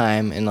date and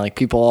time, and like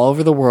people all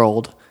over the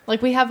world.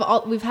 Like we've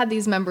had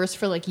these members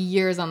for like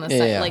years on the Yeah,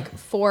 site, yeah. like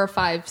 4,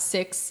 5,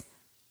 6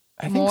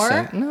 I think more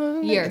so.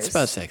 No, years. it's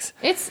about 6.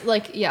 It's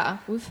like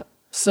we've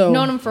So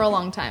known them for a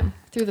long time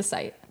through the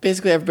site.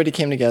 basically, everybody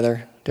came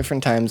together,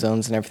 different time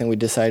zones and everything. We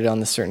decided on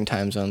the certain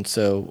time zone.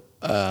 So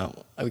I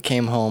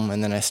came home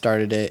and then I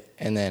started it,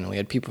 and then we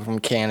had people from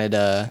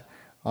Canada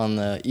on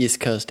the East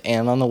Coast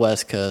and on the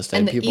West Coast.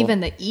 And had people, even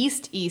the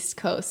east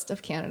coast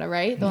of Canada,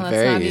 right? The one that's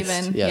Very not east,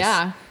 even, yes.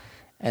 yeah,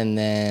 and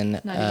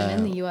then not even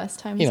in the U.S.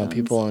 time you know, zones.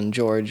 people in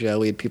Georgia.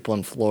 We had people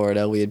in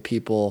Florida. We had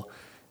people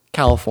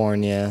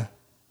California.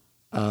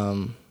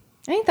 I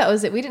think that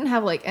was it. We didn't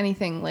have like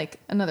anything like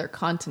another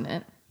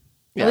continent.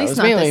 Yeah, At least it was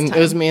not mainly this time.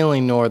 it was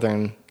mainly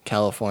Northern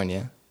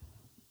California,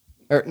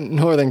 or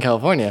Northern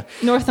California,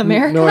 North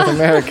America. North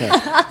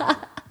America.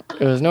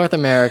 It was North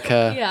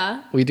America.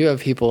 Yeah. We do have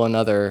people in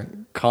other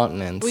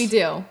continents. We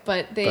do,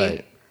 but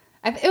it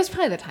was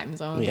probably the time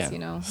zones. Yeah. You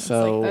know, it's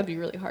So like, that'd be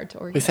really hard to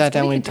organize. We sat but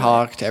down, we could do it.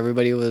 talked.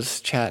 Everybody was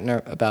chatting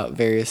about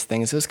various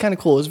things. It was kind of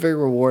cool. It was very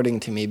rewarding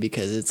to me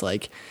because it's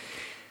like,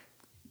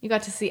 You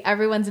got to see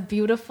everyone's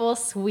beautiful,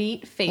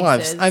 sweet faces.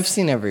 well, I've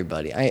seen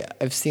everybody.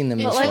 I've seen them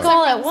But before. like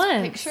all at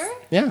once. Picture?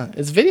 Yeah,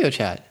 it's video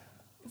chat.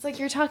 It's like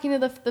you're talking to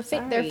their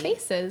Sorry.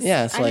 faces.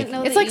 Yeah, it's I like, didn't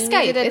know It's that like you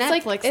Skype. needed a It's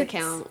like- Netflix it's-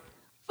 account.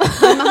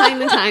 I'm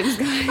behind the times,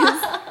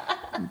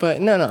 guys.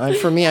 but no. And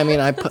for me, I mean,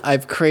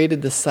 I've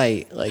created the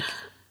site. Like,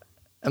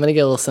 I'm gonna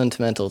get a little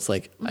sentimental. It's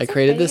like I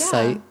created okay, this yeah.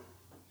 site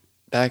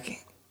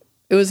back.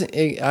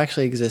 It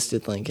actually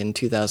existed like in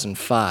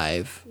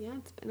 2005. Yeah,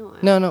 it's been a while.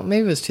 No,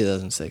 maybe it was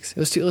 2006. It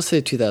was let's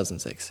say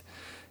 2006.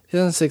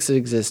 2006 it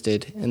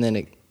existed, and then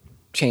it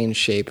changed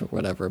shape or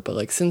whatever. But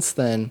like since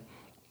then,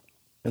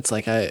 it's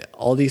like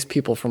all these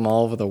people from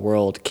all over the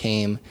world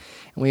came,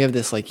 and we have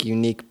this like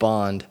unique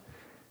bond.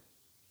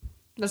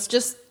 That's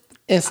just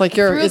And it's like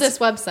through this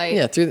website.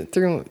 yeah,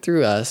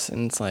 through us,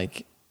 and it's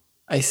like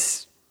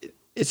it's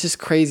just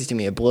crazy to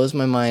me. It blows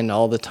my mind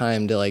all the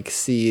time to like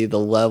see the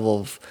level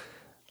of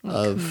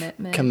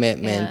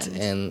commitment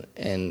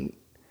and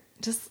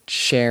just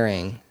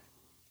sharing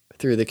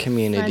through the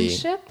community.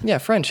 Friendship? Yeah,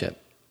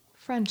 friendship.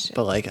 friendship.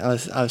 But like I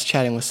was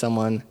chatting with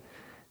someone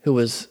who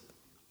was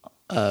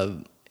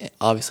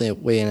obviously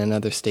way in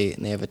another state,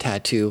 and they have a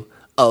tattoo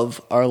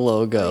of our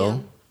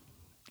logo.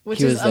 Which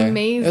He is was there.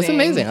 amazing. It was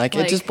amazing. Like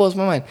it just blows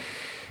my mind.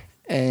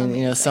 And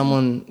you know,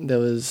 someone that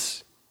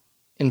was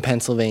in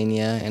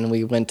Pennsylvania, and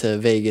we went to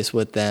Vegas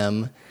with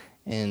them,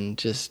 and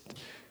just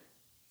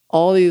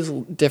all these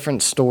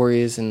different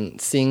stories.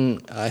 And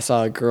I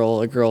saw a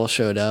girl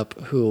showed up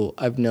who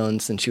I've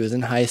known since she was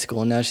in high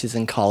school, and now she's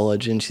in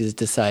college and she's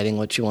deciding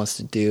what she wants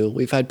to do.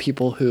 We've had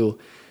people who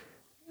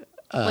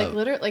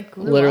like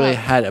grew literally up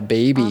had a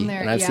baby, on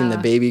there, and I've seen the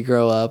yeah. baby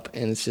grow up,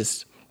 and it's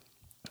just,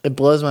 it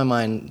blows my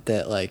mind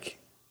that like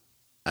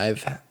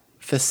I've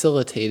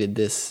facilitated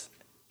this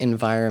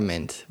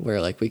environment where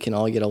like we can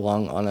all get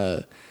along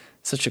on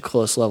such a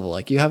close level.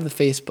 Like you have the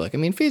Facebook. I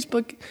mean,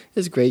 Facebook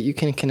is great. You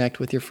can connect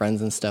with your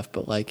friends and stuff,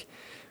 but like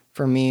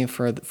for me,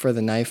 for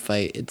the knife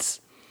fight, it's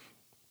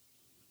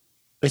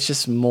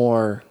just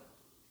more.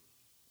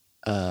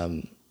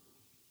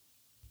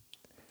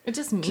 It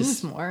just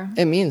means more.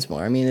 It means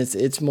more. I mean,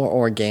 it's more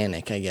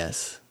organic, I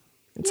guess.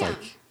 It's Yeah.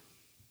 like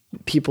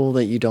people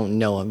that you don't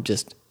know have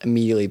just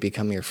immediately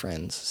become your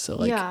friends. So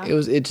like Yeah.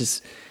 it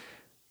just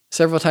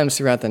several times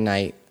throughout the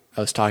night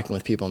I was talking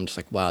with people. I'm just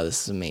like, wow,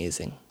 this is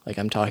amazing. Like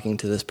I'm talking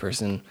to this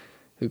person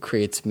who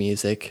creates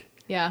music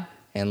Yeah.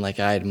 and like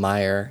I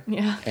admire.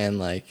 Yeah. And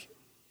like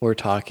we're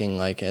talking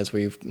like as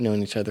we've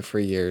known each other for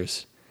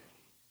years.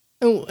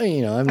 And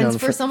you know, I've known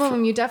And for some of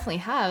them, you definitely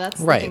have. That's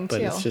the right, thing, but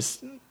too. it's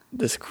just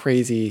this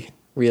crazy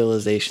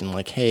realization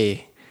like,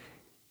 hey,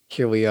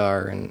 here we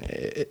are, and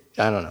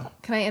I don't know.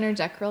 Can I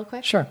interject real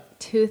quick? Sure.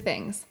 2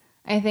 things.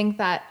 I think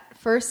that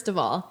first of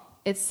all,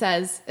 it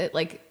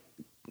like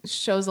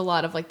shows a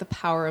lot of like the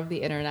power of the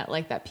internet,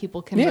 like that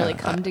people can Yeah, really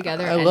come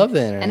together. I love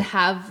the internet. And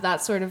have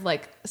that sort of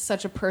like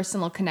such a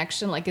personal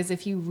connection, like as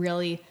if you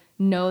really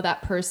know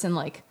that person,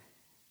 like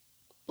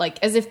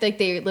as if like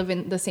they live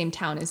in the same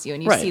town as you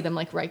and you Right. see them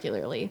like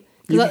regularly.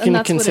 You And can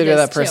that's what it consider is,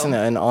 that person too.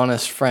 an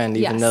honest friend,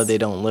 even Yes. though they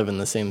don't live in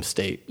the same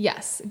state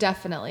Yes,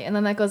 definitely. And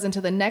then that goes into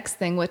the next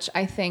thing, which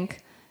I think,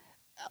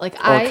 like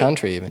or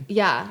country, even.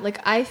 Yeah, like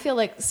I feel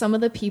like some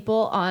of the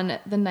people on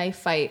the knife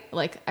fight,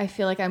 like I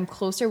feel like I'm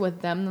closer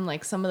with them than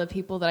like some of the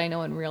people that I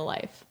know in real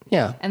life.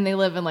 Yeah, And they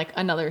live in like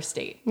another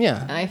state.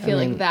 yeah. And I feel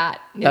mean, like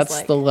that is that's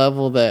like the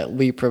level that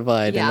we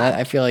provide, Yeah. and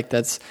I feel like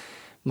that's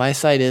my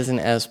site isn't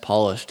as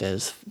polished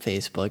as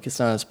Facebook. It's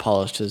not as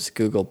polished as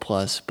Google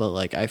Plus, but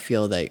like I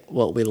feel that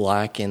what we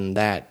lack in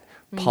that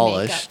we make up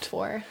polished,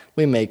 for.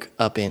 we make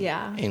up in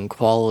Yeah. in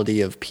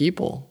quality of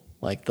people,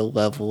 like the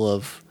level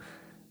of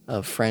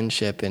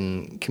friendship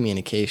and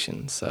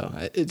communication. So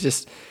it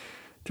just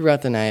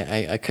throughout the night,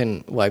 I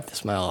couldn't wipe the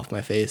smile off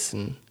my face,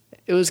 and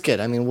it was good.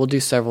 I mean, we'll do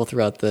several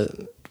throughout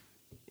the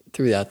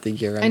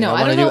year. I know.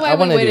 I wanna don't know why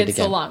wanna we do it waited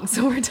so again. long.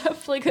 So we're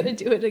definitely going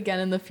to do it again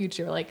in the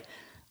future. Like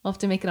we'll have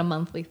to make it a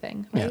monthly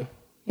thing. Right?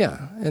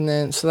 Yeah, and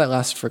then so that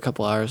lasted for a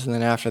couple hours, and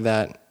then after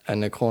that,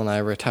 Nicole and I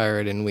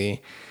retired, and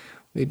we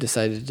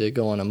decided to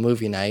go on a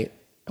movie night,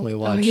 and we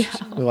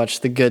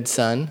watched The Good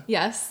Son,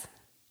 Yes.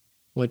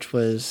 which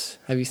was,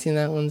 have you seen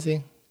that,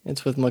 Lindsay?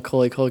 It's with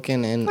Macaulay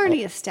Culkin and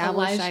Already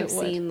established Elijah I've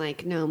Wood. seen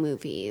like no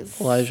movies.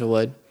 Elijah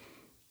Wood.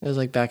 It was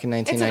like back in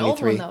It's an old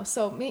 1993. one though,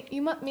 so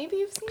maybe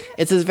you've seen it.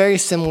 It's a very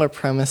similar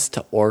premise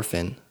to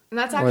Orphan. And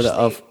that's or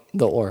actually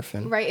the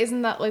Orphan. right.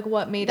 Isn't that like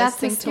what made That's us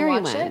the think to scary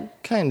watch one. it?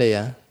 Kinda,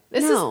 yeah.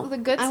 This No, is the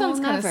Good I Son's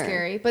will kind of never.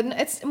 scary, but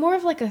it's more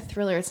of like a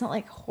thriller. It's not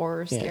like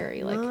horror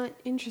scary. Like Not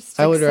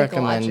interesting. I would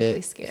recommend psychologically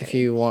it scary. if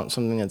you want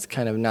something that's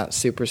kind of not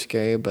super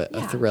scary, but a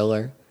Yeah.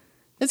 thriller.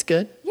 It's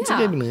good. It's a Yeah.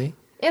 good movie.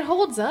 it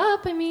holds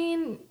up. I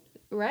mean,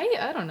 right?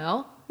 I don't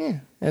know. Yeah.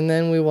 And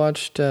then we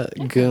watched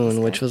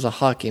Goon, which was a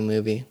hockey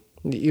movie.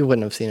 You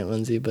wouldn't have seen it,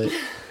 Lindsay, but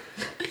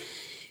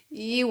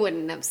You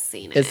wouldn't have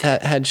seen it.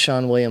 it had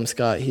Sean William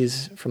Scott.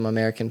 He's from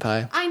American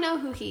Pie. I know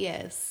who he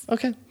is.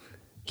 Okay.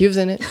 He was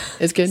in it.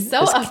 It's good.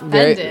 So it's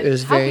offended. It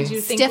was How very. could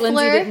you think Stifler?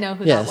 Lindsay didn't know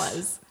who Yes. that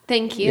was?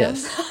 Thank you.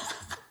 Yes.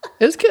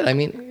 It was good. I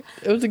mean,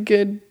 it was a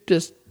good,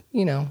 just,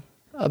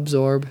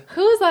 absorb.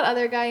 Who was that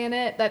other guy in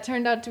it that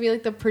turned out to be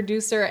like the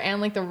producer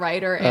and like the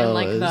writer and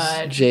like it was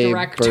the Jay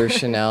director?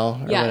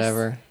 Burchanel or Yes.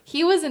 whatever.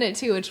 He was in it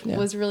too, which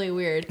was really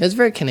weird. It's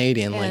very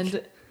Canadian, And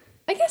like,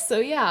 I guess so,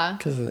 yeah.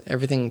 because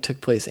everything took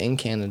place in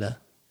Canada.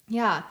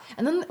 Yeah.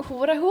 And then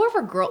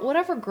whatever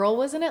girl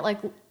was in it, like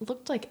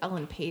looked like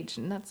Ellen Page,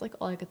 and that's like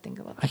all I could think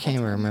about. I can't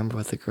even remember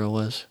what the girl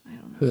was. I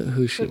don't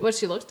know. What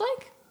she looked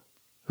like?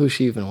 Who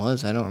she even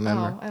was. I don't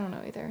remember. Oh, I don't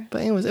know either.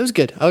 But anyways, it was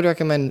good. I would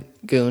recommend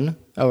Goon.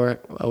 Or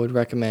I would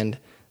recommend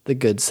The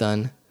Good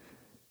Son.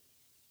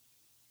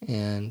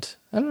 And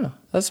I don't know.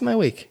 That's my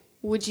week.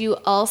 Would you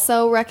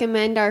also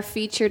recommend our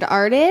featured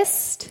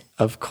artist?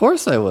 Of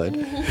course I would.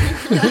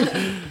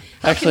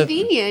 Actually,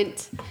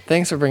 Convenient.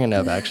 thanks for bringing it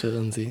up, actually,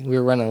 Lindsay. We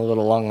were running a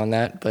little long on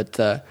that. But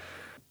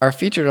our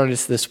featured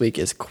artist this week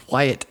is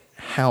Quiet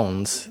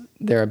Hounds.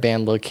 They're a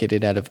band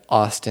located out of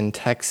Austin,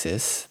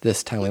 Texas.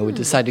 This time we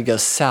decided to go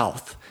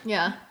south.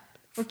 Yeah.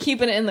 We're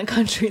keeping it in the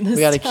country this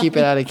We got to time. keep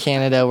it out of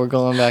Canada. We're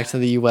going back to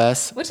the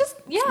U.S. Which is,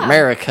 yeah.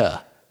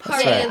 America.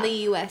 Party right. in the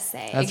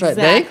USA. That's right.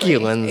 Thank you,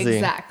 Lindsay.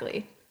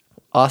 Exactly.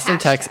 Austin, Hashtag.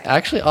 Texas.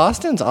 Actually,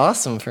 Austin's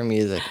awesome for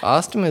music.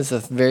 Austin is a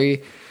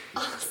very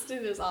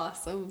Austin is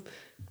awesome.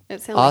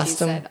 It sounds like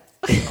Austin.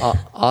 you said.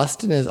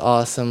 Austin is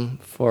awesome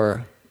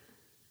for.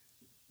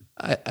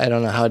 I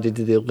don't know how to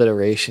do the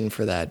alliteration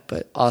for that,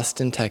 but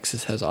Austin,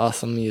 Texas has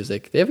awesome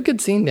music. They have a good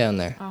scene down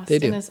there. they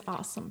Austin do. is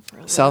awesome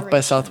for South by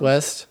alliteration.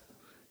 Southwest,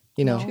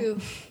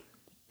 True.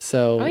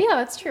 So Oh yeah,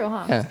 that's true,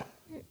 huh? yeah,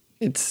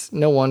 it's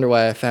no wonder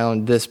why I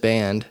found this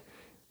band.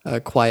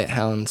 Quiet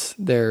Hounds.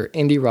 They're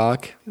indie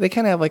rock. They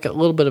kind of have like a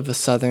little bit of a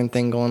southern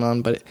thing going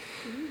on, but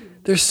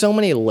there's so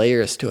many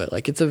layers to it.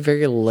 Like it's a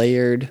very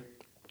layered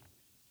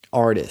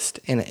artist,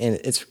 and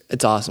it's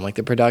awesome. Like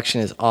the production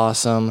is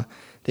awesome.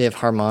 They have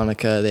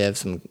harmonica. They have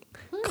some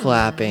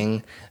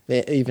clapping.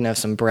 They even have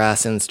some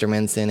brass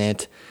instruments in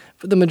it.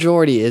 But the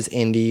majority is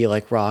indie,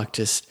 like rock.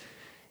 Just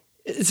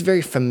it's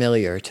very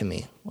familiar to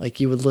me. Like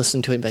you would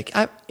listen to it, and be like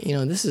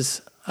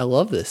I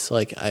love this.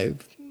 Like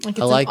Like it's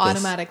I like an this.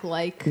 automatic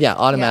like. Yeah,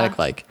 automatic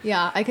yeah. like.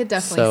 Yeah, I could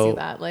definitely see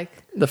that. Like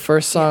The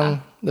first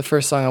song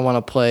I want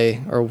to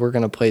play, or we're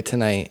going to play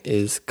tonight,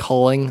 is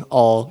Calling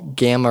All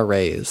Gamma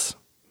Rays.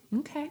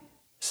 okay.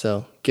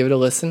 So give it a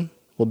listen.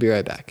 We'll be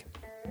right back.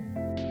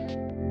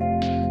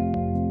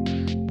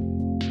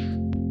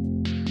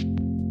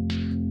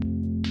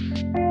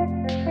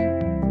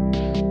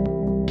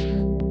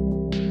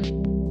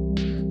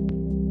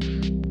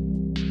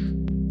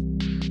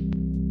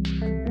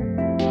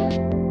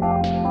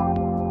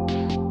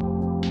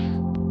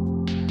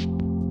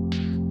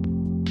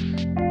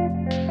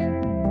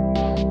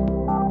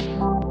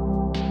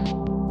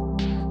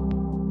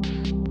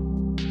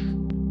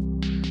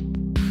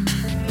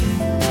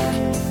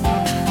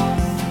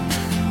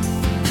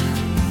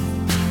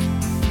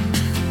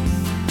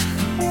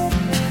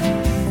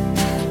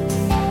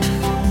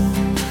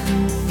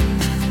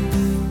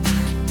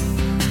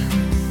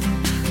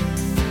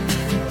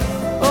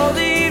 Oh,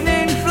 the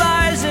evening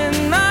flies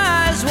and my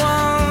eyes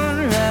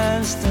won't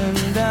rest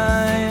and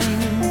dine.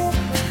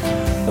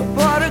 A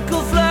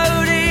particle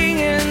floating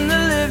in the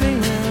living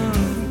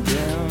room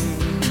dim.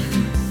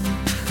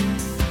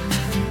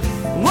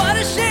 What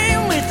a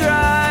shame we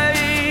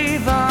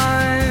thrive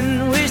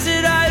on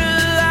wasted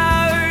idle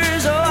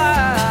hours. Oh,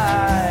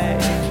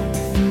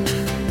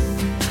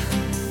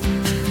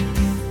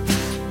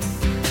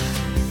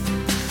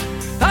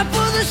 I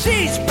pull the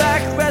sheets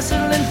back,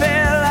 wrestling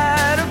pale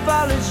at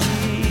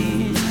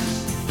apologies.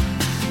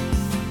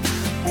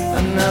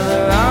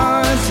 Another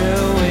hour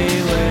till we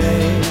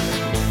wait.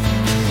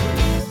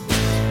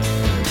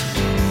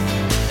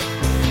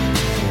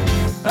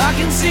 I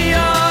can see your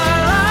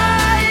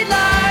light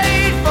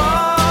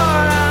for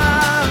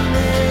I'm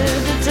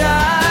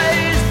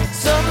hypnotized.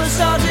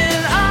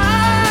 Somersaulting,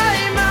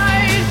 I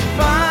might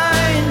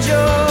find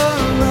your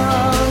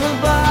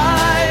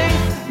lullaby.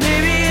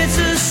 Maybe it's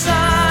a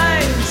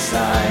sign.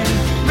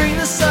 Bring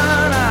the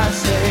sun, I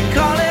say,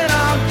 call it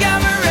all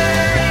gamma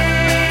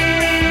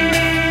rays.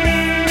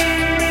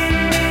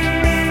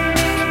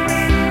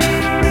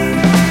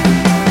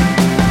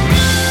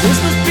 This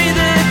must be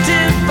the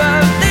tip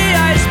of the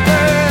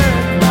iceberg,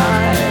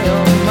 my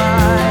oh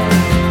my.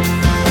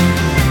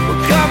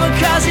 We're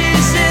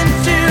kamikazes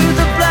into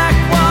the black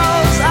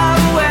walls of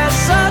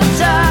West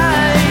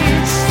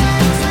Tides,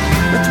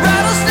 with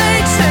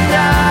rattlesnakes and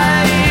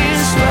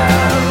ice.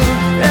 Well,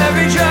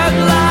 every drug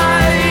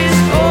lies.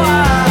 Oh,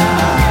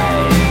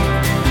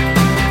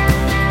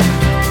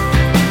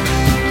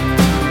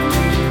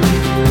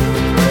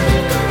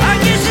 I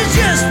guess you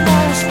just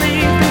won't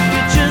sleep if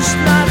you're just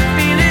not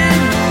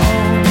feeling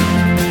home.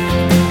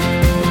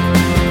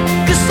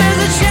 'Cause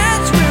there's a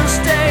chance we'll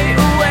stay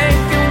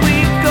awake and we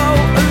go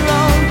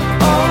alone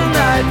all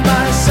night.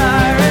 My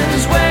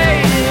siren's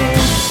waiting.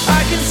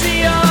 I can see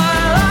your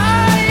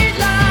light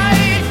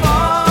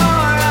for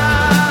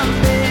I'm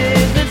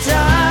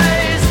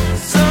hypnotized.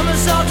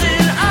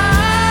 Somersaulting,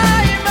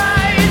 I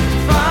might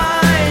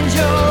find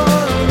your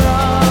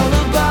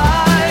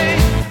lullaby.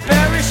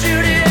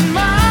 Parachuting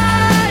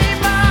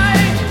my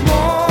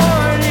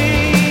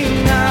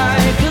morning, I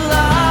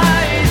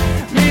collide.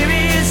 Maybe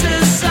it's a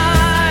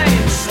sign.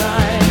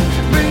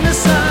 Bring the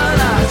sun,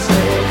 I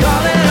say,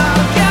 call it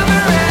all gamma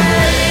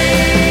rays.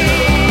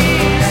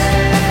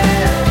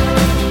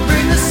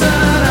 Bring the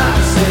sun, I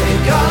say,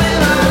 call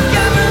it all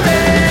gamma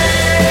rays.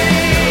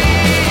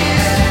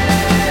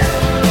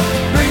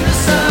 Bring the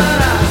sun,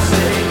 I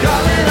say,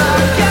 call it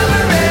all gamma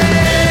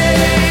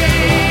rays.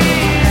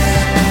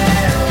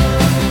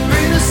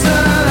 Bring the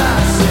sun, I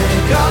say,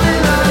 call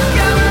it all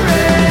gamma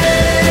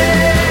rays.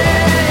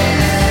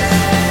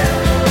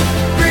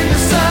 Bring the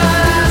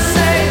sun, I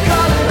say,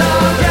 call it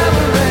all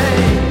gamma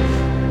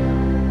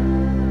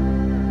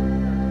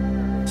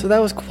rays. So that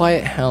was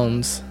Quiet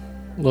Hounds,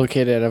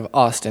 located out of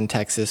Austin,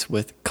 Texas,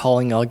 with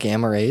Calling All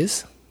Gamma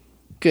Rays.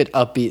 Good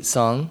upbeat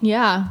song.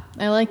 Yeah,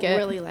 I like it.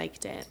 Really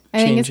liked it. I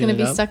think it's changing going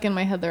to it be up. stuck in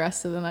my head the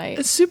rest of the night.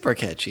 It's super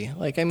catchy.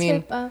 Like, I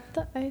mean, Tip of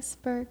the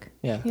iceberg.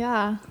 Yeah.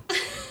 Yeah.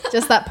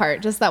 Just that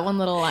part. Just that one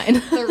little line.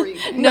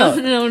 The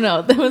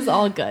No. That was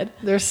all good.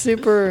 they're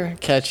super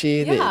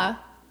catchy. Yeah.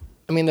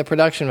 I mean, the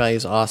production value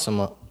is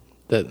awesome.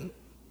 That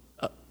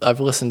I've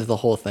listened to the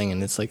whole thing,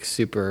 and it's like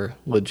super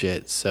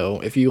legit.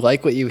 So if you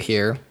like what you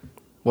hear,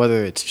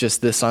 whether it's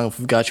just this song, if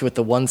we've got you with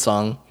the one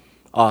song,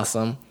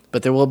 awesome.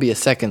 But there will be a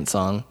second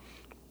song.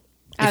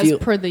 As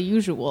per the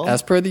usual.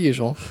 As per the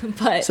usual.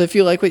 But So if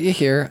you like what you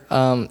hear,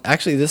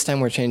 actually this time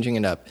we're changing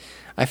it up.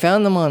 I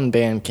found them on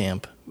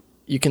Bandcamp.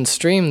 You can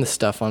stream the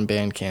stuff on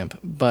Bandcamp,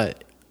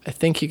 but I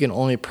think you can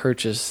only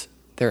purchase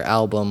their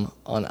album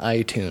on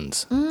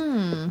iTunes.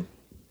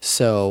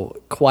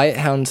 So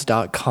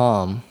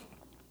quiethounds.com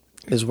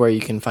is where you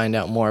can find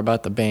out more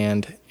about the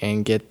band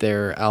and get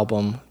their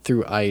album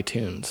through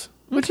iTunes,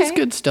 which is Okay.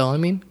 good still. I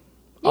mean,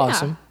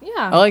 awesome.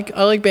 yeah. I like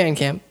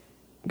Bandcamp.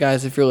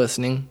 Guys, if you're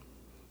listening,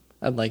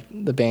 I'd like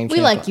the Bandcamp.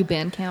 We like you,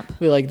 Bandcamp.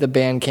 We like the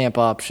Bandcamp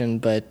option,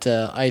 but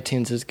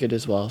iTunes is good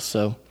as well.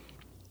 So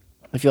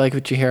if you like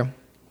what you hear,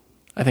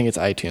 I think it's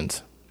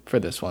iTunes for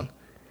this one.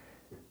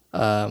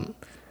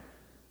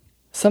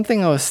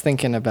 Something I was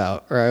thinking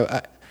about,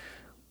 or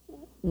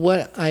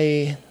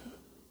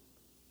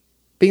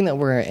being that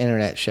we're an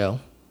internet show,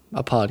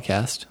 a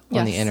podcast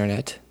on the Yes.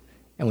 internet,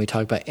 and we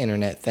talk about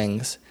internet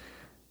things,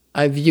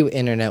 I view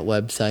internet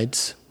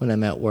websites when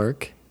I'm at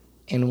work.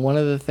 And one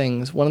of the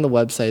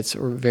websites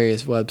or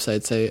various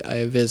websites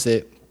I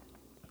visit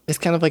is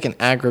kind of like an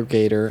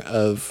aggregator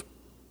of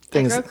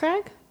things.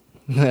 Agrocrag?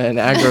 An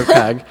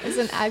agrocrag. Is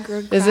an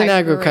agrocrag. Is an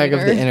agrocrag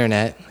of the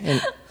internet.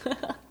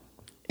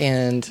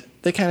 And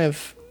they kind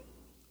of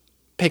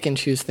pick and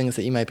choose things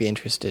that you might be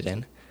interested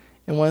in.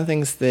 And one of the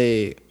things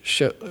they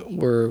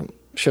were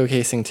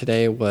showcasing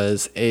today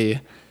was a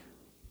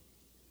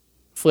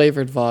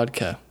flavored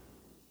vodka.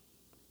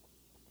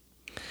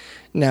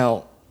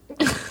 Now,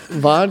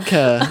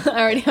 vodka...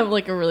 I already have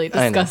like a really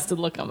disgusted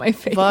look on my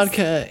face.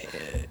 Vodka,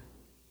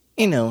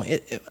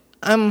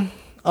 I'm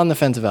on the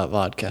fence about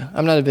vodka.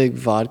 I'm not a big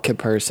vodka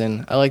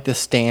person. I like the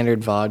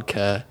standard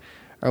vodka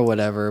or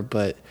whatever,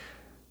 but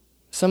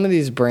some of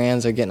these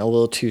brands are getting a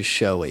little too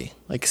showy.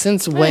 Like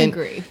since when?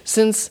 agree.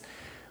 Since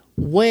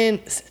when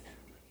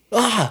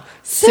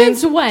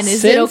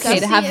is it okay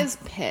to have He is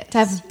pissed. to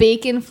have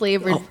bacon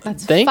flavored?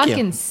 That's thank you.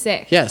 fucking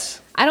sick.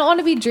 Yes. I don't want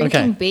to be drinking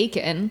Okay.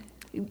 bacon.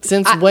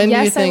 Since I- when do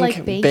you yes, I think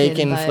like bacon,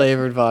 bacon but-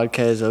 flavored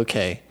vodka is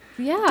okay?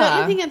 Yeah. Don't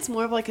you think it's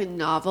more of like a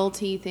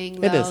novelty thing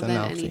though It is a than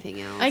novelty.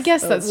 anything else? I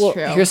guess that's Well,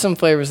 true. here's some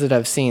flavors that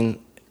I've seen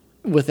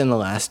within the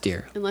last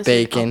year. Unless you're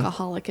an Bacon.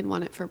 alcoholic and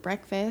want it for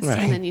breakfast, Right.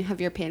 and then you have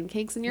your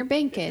pancakes and your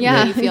bacon. Yeah,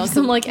 and you feel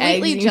some, like,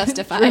 completely eggs.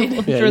 justified.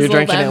 Yeah, Drizzle you're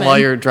drinking lemon. it while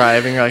you're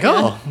driving. You're like, I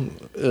just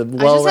had some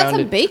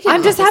well-rounded. bacon.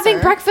 I'm just having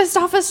officer. breakfast,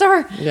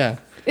 officer. Yeah.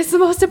 It's the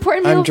most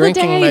important meal I'm of the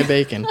drinking day. my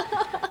bacon.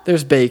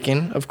 There's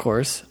bacon, of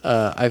course.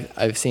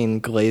 I've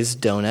seen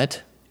glazed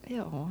donut.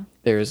 Ew.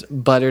 There's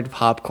buttered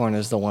popcorn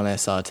is the one I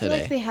saw I feel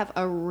today. like they have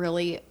a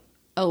really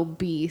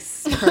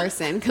obese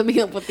person coming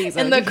up with these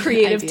In the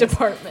creative ideas.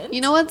 department.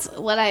 You know a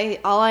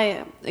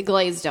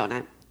glazed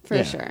donut for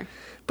Yeah. sure.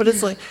 But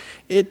it's like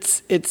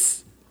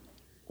it's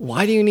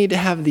why do you need to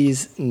have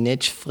these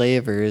niche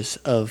flavors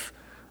of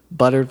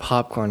buttered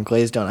popcorn,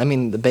 glazed donut? I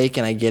mean, the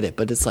bacon, I get it,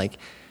 but it's like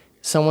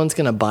someone's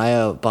gonna buy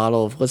a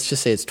bottle of, let's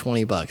just say it's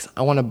 $20.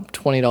 I want a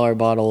 $20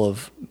 bottle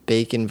of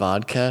bacon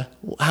vodka.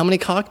 How many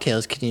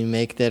cocktails can you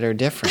make that are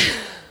different?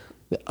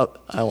 a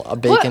What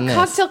bacon this.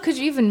 cocktail could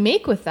you even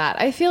make with that?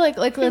 I feel like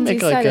Lindsay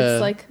said,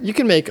 it's like you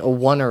can make a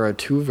 1 or a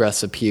 2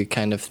 recipe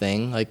kind of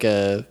thing, like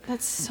a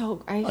that's so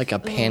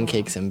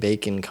pancakes and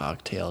bacon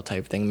cocktail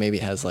type thing. Maybe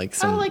it has like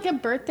some like a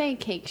birthday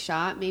cake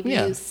shot. Maybe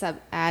Yeah. you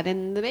add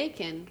in the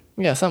bacon.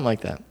 yeah, something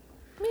like that.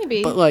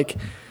 maybe. But like,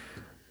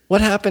 what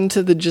happened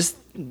to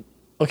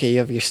you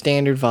have your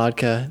standard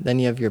vodka, then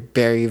you have your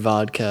berry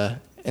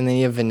vodka, and then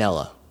you have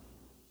vanilla.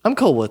 I'm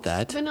cool with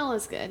that.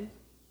 Vanilla's good.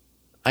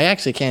 I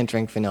actually can't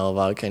drink vanilla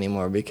vodka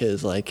anymore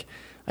because like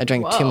I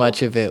drank too Whoa.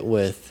 much of it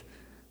with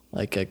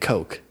like a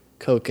Coke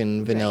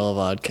and vanilla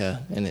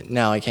vodka, and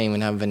now I can't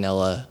even have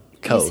vanilla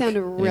Coke. You sound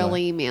anymore.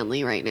 really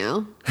manly right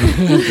now.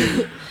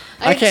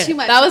 I can't- Too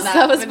much that of was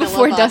vanilla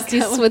before vodka Dusty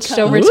would switched come.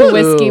 over to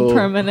whiskey Ooh.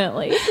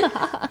 permanently.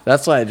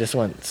 That's why I just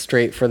went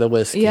straight for the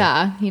whiskey.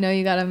 Yeah, you know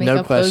you got to make No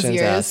up those questions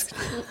years. asked.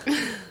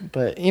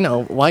 But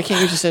why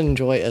can't you just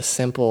enjoy a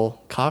simple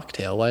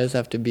cocktail? Why does it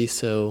have to be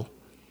so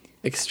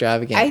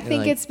extravagant? I and, think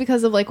like- it's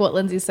because of like what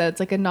Lindsay said. It's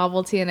like a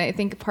novelty, and I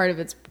think part of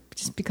it's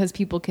just because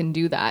people can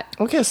do that.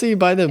 okay. So you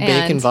buy the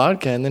bacon And-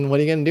 vodka, and then what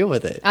are you gonna do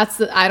with it? That's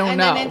I don't And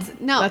know. then it's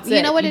no, That's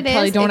you know what you it is?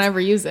 Probably don't It's-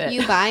 ever use it.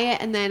 You buy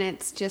it, and then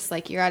it's just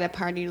like you're at a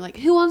party. And you're like,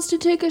 "Who wants to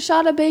take a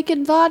shot of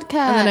bacon vodka?"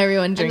 and then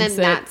everyone drinks and then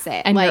that's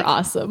it. and like, you're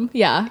awesome.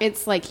 Yeah,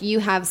 It's like you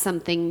have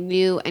something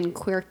new and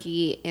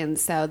quirky, and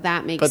so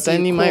that makes But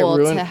then you might cool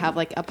ruin- to have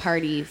like a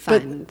party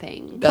fun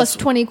thing. plus That's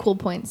 20 cool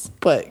points.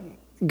 But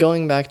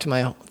going back to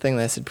my thing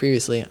that I said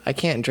previously, I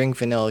can't drink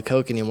vanilla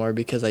Coke anymore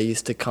because I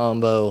used to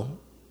combo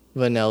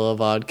vanilla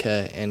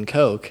vodka and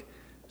Coke.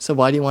 So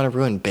why do you want to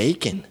ruin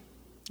bacon?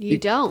 You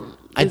don't.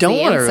 I is don't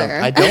the want to.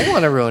 answer. I don't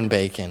want to ruin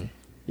bacon.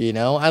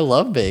 I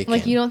love bacon.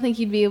 Like you don't think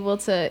you'd be able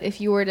to if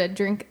you were to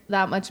drink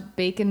that much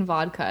bacon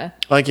vodka?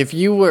 Like if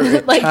you were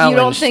Like, you don't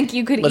challenged- think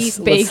you could let's-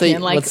 eat let's say-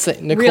 bacon, like, let's say-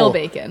 real Nicole,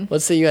 bacon.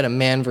 Let's say you had a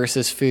man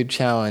versus food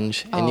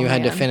challenge and Oh, you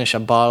had to man. finish a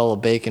bottle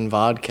of bacon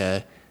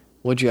vodka.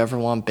 Would you ever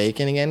want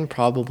bacon again?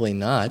 Probably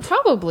not.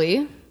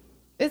 Probably.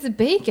 It's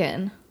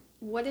bacon.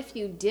 What if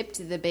you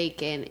dipped the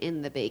bacon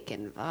in the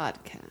bacon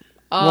vodka?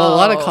 Well, a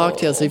lot of Oh.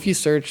 cocktails. If you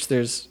search,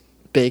 there's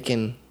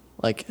bacon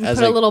like You as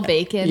put a little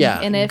bacon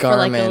in it for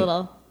like a garment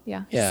little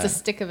Yeah. just a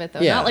stick of it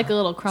though, Yeah. not like a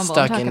little crumble.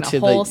 stuck I'm talking into a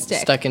whole the stick.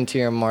 stuck into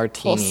your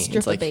martini. strip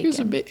It's like of here's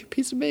a bacon.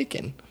 piece of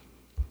bacon.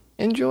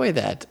 Enjoy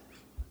that.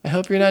 I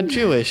hope you're not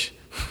Jewish.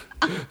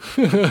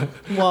 Whoa,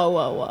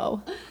 whoa,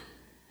 whoa.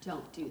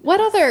 Don't do that.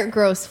 What other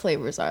gross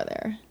flavors are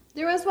there?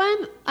 There was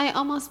one I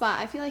almost bought.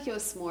 I feel like it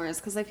was s'mores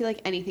because I feel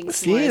like anything s'mores.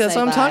 See, that's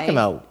what I'm talking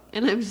about.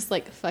 And I'm just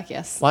like, fuck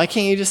yes. Why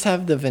can't you just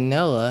have the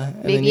vanilla? And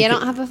then Maybe you I can-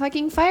 don't have a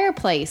fucking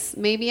fireplace.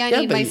 Maybe I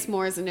Yeah, need but my you-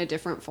 s'mores in a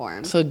different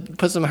form. So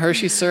put some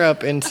Hershey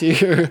syrup into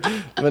your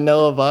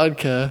vanilla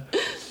vodka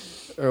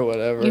or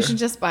whatever. You should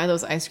just buy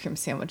those ice cream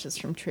sandwiches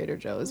from Trader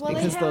Joe's Well, they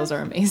because those have-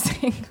 are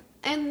amazing.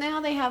 And now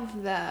they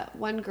have the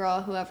one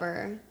girl,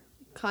 whoever,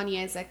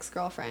 Kanye's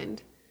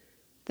ex-girlfriend,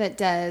 that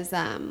does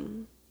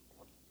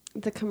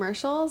the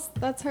commercials.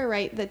 That's her,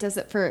 right? That does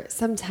it for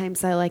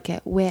Sometimes I Like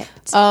It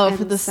Whipped. Oh, and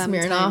for the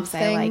Sometimes Smirnoff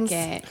I like things?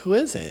 it. Who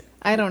is it?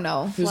 I don't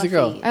know. Who's the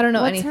girl? Fluffy. I don't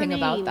know What's her anything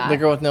about name? that. The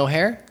girl with no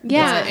hair?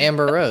 Yeah. Is it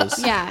Amber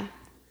Rose? Yeah.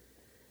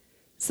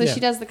 So Yeah. she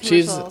does the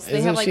commercials. They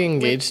Isn't have, like, she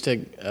engaged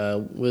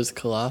to Wiz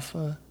Khalifa?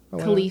 or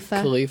whatever?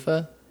 Khalifa.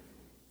 Khalifa?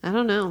 I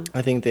don't know.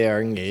 I think they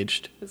are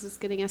engaged. Is this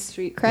getting us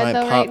street cred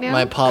though right now?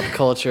 My pop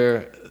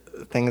culture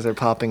things are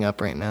popping up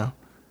right now.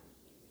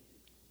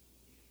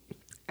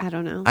 I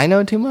don't know. I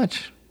know too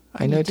much.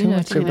 I know too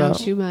much I know about.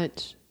 too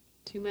much.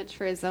 Too much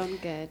for his own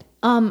good.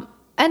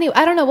 Anyway,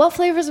 I don't know what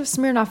flavors of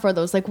Smirnoff are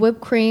those. Like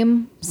whipped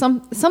cream.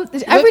 Some.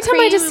 Every time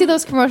I just see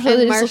those commercials,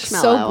 and they just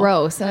look so marshmallow.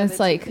 gross, and it's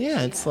like,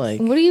 Yeah, it's like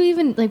what do you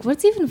even like?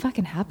 What's even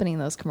fucking happening in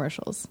those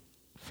commercials?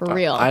 For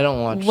real, I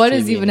don't watch What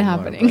is TV even anymore,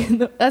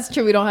 happening? That's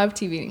true. We don't have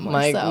TV anymore.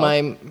 my so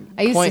my.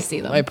 I used point, to see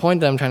them. My point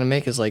that I'm trying to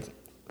make is like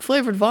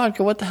flavored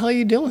vodka. What the hell are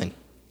you doing?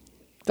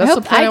 That's the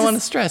hope- point I, just- want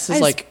to stress. I Is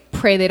just like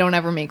pray they don't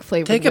ever make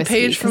flavored take a whiskey,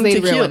 page 'cause from they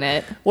tequila. ruin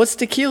it. What's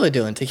tequila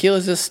doing?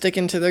 Tequila's just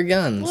sticking to their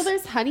guns. Well,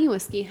 there's honey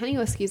whiskey. Honey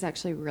whiskey is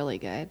actually really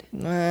good.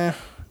 I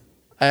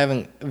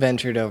haven't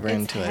ventured over It's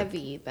into it.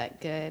 heavy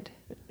but good.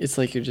 It's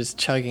like you're just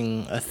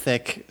chugging a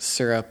thick,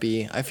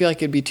 syrupy. I feel like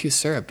it'd be too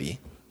syrupy.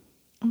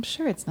 I'm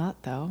sure it's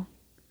not though.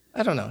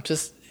 I don't know.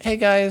 Just, hey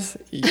guys,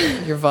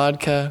 your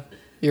vodka,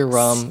 your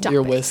rum, Stop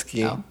your it.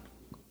 whiskey. Oh.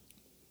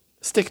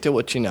 Stick to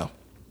what you know.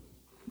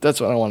 That's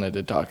what I wanted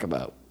to talk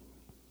about.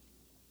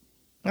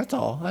 That's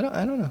all. I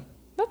don't know.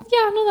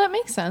 That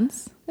makes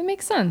sense. It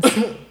makes sense.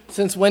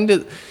 Since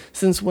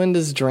when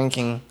does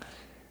drinking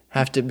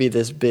have to be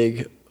this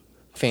big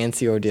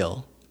fancy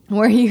ordeal?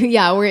 where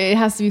it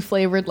has to be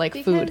flavored like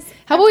food. Because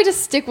How about we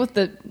just stick with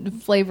the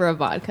flavor of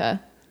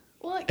vodka?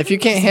 Well, If you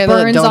can't handle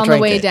it, Burns don't on the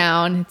drink way it.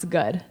 down. It's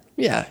good.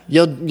 Yeah,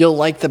 you'll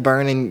like the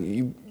burn and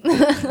you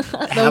have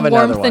The another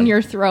warmth one. in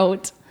your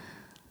throat.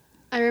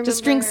 I remember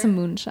Just drink some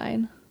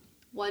moonshine.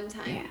 One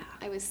time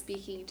I was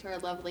speaking to our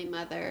lovely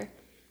mother,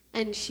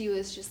 and she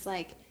was just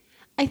like,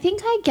 I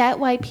think I get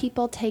why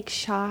people take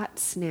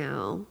shots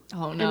now.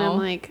 Oh, And no. I'm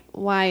like,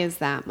 why is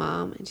that,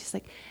 Mom? And she's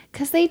like,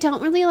 because they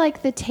don't really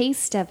like the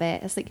taste of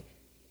it. It's like,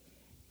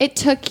 it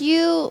took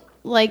you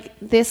like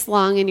this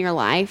long in your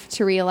life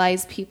to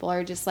realize people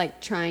are just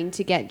like trying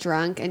to get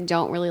drunk and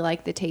don't really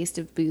like the taste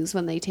of booze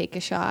when they take a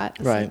shot.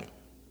 It's Right. like,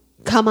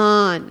 come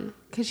on.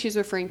 Because she was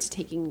referring to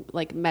taking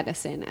like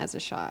medicine as a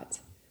shot.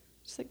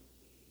 She's like,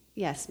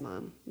 yes,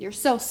 Mom. You're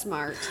so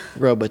smart.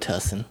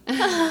 Robitussin.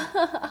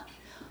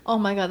 Oh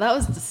my god, that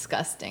was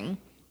disgusting.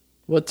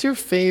 What's your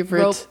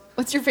favorite?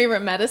 What's your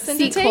favorite medicine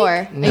to take?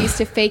 C-Core. I used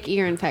to fake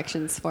ear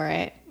infections for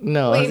it.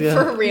 No, Wait,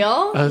 for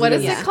real? I was What gonna-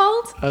 is Yeah. it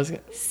called? I was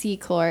gonna,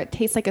 C-Core. It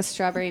tastes like a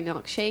strawberry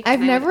milkshake.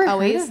 I've and I would never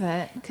heard of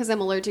it. Because I'm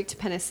allergic to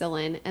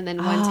penicillin. And then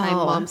one time,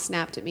 Oh. Mom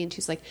snapped at me and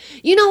she's like,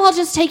 I'll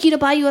just take you to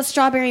buy you a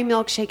strawberry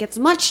milkshake. It's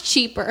much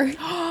cheaper.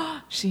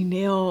 She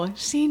knew.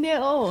 She knew.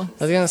 I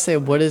was gonna say,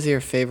 what is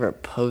your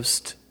favorite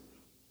post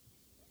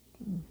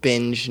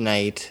binge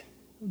night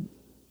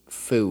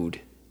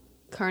food?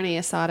 Carne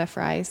asada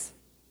fries.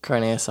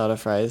 Carne asada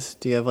fries.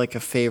 Do you have like a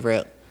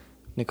favorite?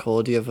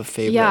 Nicole, do you have a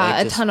favorite? Yeah,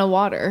 like, a just ton of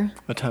water.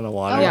 a ton of Oh,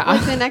 water. Yeah.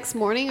 like the next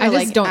morning? Or I just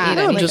like don't at eat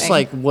No, anything. just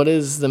like what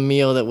is the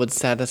meal that would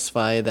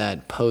satisfy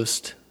that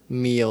post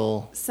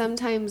meal?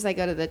 Sometimes I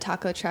go to the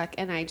taco truck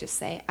and I just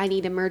say, I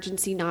need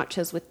emergency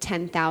nachos with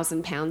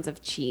 10,000 pounds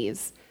of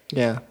cheese.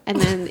 Yeah. And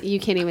then you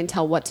can't even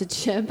tell what to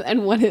chip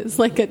and what is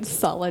like a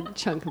solid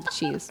chunk of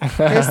cheese.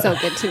 They're so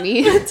good to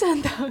me.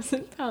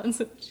 10,000 pounds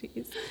of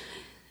cheese.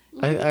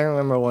 I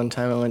remember one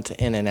time I went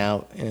to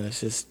In-N-Out and it was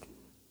just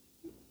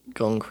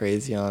going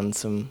crazy on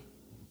some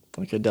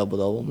like a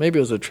double. Maybe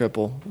it was a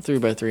triple,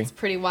 3x3.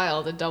 Pretty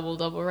wild, a double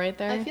right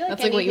there. I feel like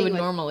That's like what you would anything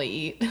with- normally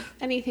eat.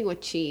 Anything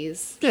with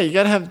cheese. Yeah, you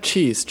gotta have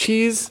cheese.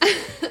 Cheese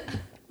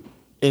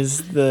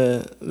is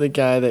the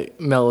guy that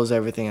mellows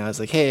everything out. I was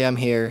like, hey, I'm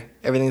here.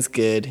 Everything's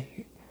good.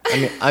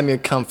 I'm your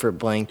comfort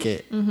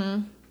blanket.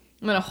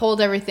 I'm gonna hold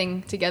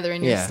everything together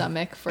in your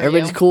stomach for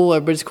Everybody's you. cool.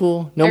 Everybody's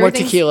cool. No more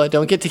Everything's- tequila.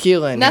 Don't get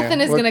tequila in here.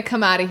 Nothing is We're- gonna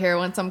come out of here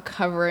once I'm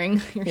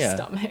covering your Yeah.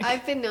 stomach.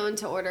 I've been known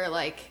to order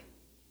like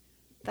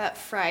that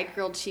fried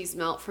grilled cheese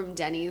melt from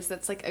Denny's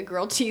that's like a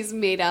grilled cheese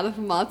made out of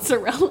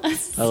mozzarella.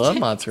 I love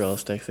mozzarella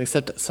sticks,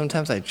 except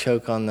sometimes I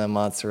choke on the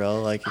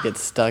mozzarella, like it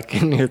gets stuck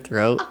in your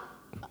throat.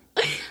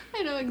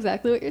 I know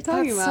exactly what you're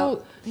talking That's about.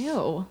 so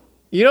ew.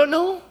 You don't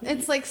know?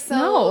 It's like so.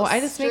 No,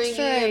 I just make sure I-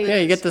 stringy, and Yeah,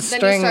 you get the then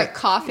string. you start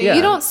coughing. Yeah.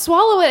 You don't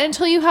swallow it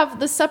until you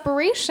have the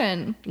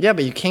separation. Yeah,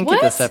 but you can't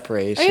What? get the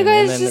separation. Are you and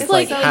guys then just it's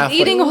like halfway.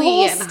 eating Gooey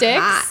whole and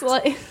sticks? hot.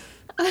 Like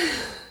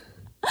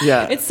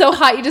Yeah. it's so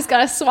hot, you just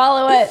gotta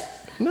swallow it.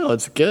 No,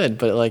 it's good,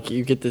 but like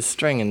you get this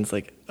string and it's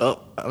like, oh,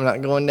 I'm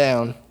not going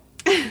down.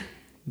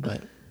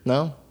 But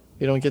no,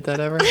 you don't get that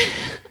ever?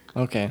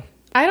 Okay.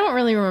 I don't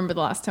really remember the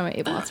last time I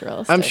ate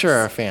mozzarella sticks. I'm sure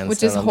our fans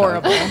which know is what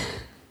I'm talking horrible.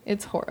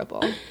 It's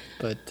horrible.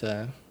 But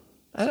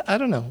I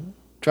don't know.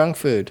 Drunk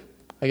food.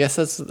 I guess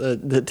that's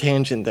the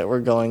tangent that we're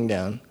going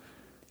down.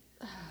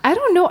 I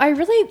don't know. I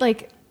really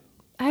like.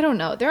 I don't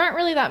know. There aren't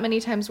really that many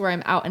times where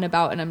I'm out and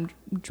about and I'm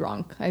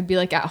drunk. I'd be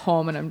like at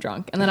home and I'm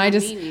drunk, and then Yeah, I me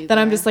just neither. then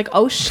I'm just like,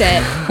 oh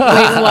shit. Wait,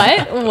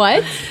 what?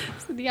 What?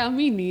 Yeah,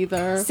 me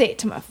neither. Say it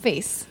to my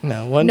face.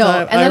 No, one No,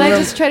 time. and then I remember-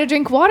 just try to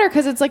drink water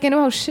because it's like I know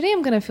how shitty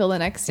I'm gonna feel the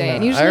next day, No,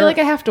 and usually like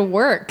I have to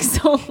work,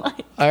 so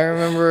like I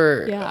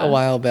remember Yeah. a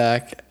while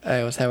back,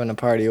 I was having a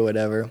party or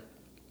whatever,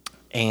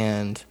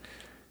 and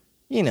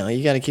you know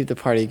you got to keep the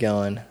party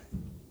going,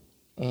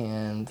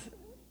 and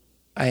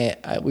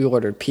we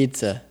ordered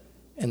pizza,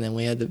 and then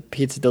we had the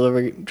pizza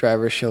delivery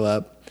driver show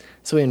up,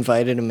 so we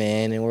invited him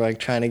in, and we're like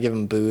trying to give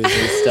him booze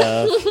and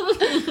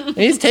stuff, and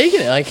he's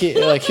taking it like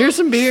here's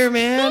some beer,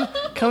 man,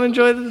 come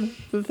enjoy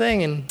the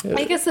thing, and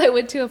I guess I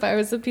would too if I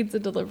was a pizza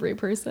delivery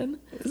person.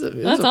 it was a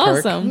That's perk,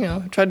 awesome. You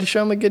know, I tried to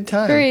show him a good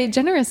time. Very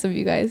generous of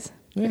you guys.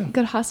 Yeah.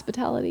 Good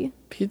hospitality.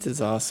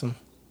 Pizza's awesome.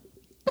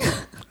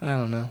 I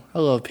don't know. I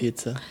love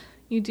pizza.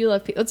 You do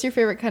love pizza. What's your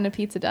favorite kind of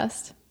pizza,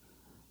 Dust?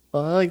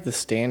 Well, I like the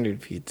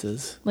standard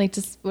pizzas. Like,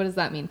 just what does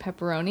that mean?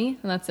 Pepperoni,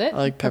 and that's it. I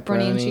like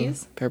pepperoni and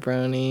cheese.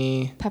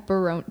 Pepperoni.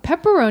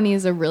 Pepperoni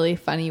is a really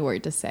funny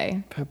word to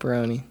say.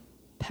 Pepperoni.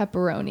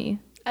 Pepperoni.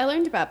 I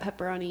learned about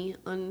pepperoni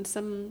on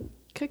some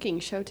cooking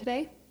show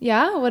today.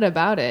 Yeah. What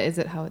about it? Is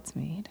it how it's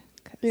made?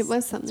 'Cause It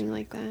was something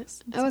like that.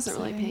 I wasn't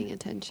really exciting. paying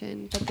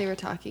attention, but they were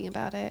talking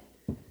about it.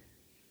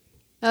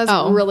 That was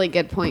Oh. a really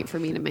good point for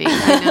me to make.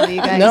 I know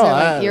you guys No, are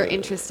like, I- your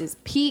interest is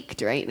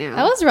peaked right now.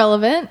 that was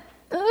relevant.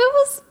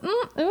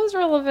 It was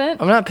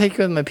relevant. I'm not picky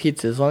with my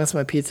pizza as long as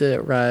my pizza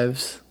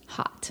arrives.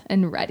 Hot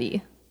and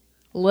ready.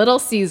 Little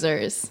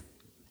Caesars.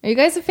 Are you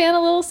guys a fan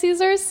of Little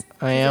Caesars?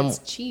 I am. It's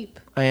cheap.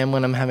 I am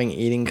when I'm having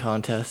eating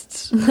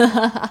contests.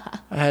 I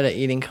had an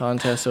eating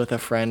contest with a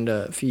friend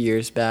a few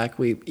years back.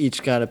 We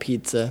each got a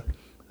pizza.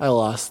 I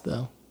lost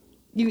though.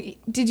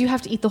 Did you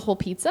have to eat the whole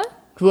pizza?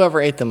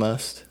 Whoever ate the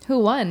most. Who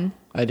won?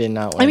 I did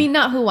not win. I mean,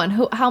 not who won.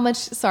 How much?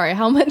 Sorry,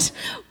 how much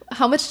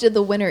did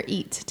the winner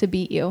eat to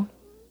beat you?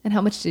 And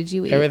how much did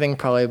you eat? everything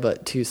probably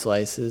but 2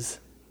 slices.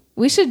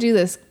 We should do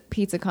this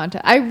pizza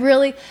contest.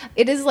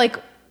 It is like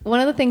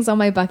one of the things on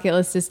my bucket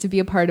list is to be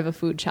a part of a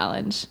food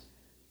challenge.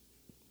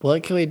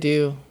 What can we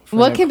do? For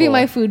What can be Nicole?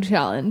 my food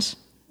challenge?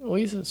 Well,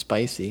 you said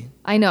spicy.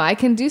 I know I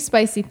can do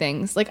spicy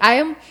things. Like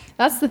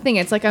that's the thing.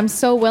 It's like I'm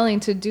so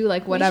willing to do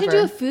like whatever. We should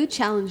do a food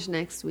challenge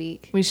next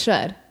week. We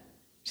should.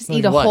 Just Like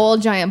eat a what? whole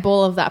giant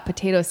bowl of that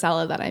potato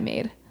salad that I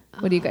made.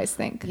 What do you guys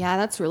think? Yeah,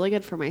 that's really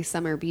good for my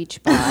summer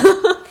beach bod.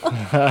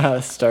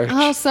 Starch.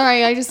 Oh,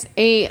 sorry. I just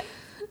ate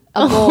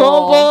a Whole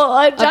bowl, bowl,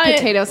 a of giant,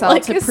 potato salad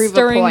like to a prove a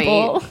stirring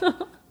point. bowl.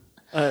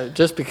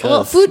 Just because.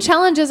 Well, food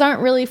challenges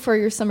aren't really for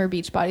your summer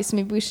beach body, so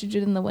maybe we should do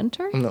it in the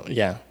winter. No,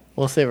 yeah.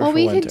 We'll save it Well, for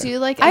we winter. could do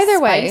like a Either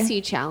way.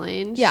 spicy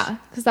challenge. Yeah,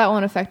 because that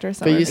won't affect our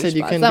summer you beach said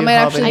you bodies. couldn't That do might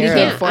actually be habanero.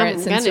 good can't. for I'm it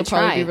since gonna you'll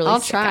probably try. be really I'll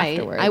sick try.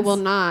 afterwards. I will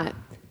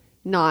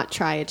not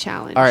try a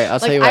challenge. All right, I'll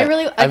Like, tell you I what.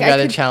 really- like, I've I got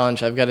a could-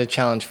 challenge. I've got a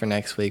challenge for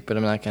next week, but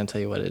I'm not going to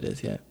tell you what it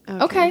is yet.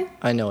 Okay.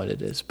 I know what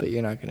it is, but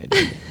you're not going to do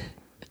it.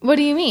 What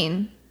do you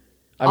mean?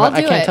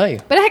 I can't tell you.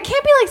 But it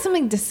can't be like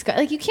something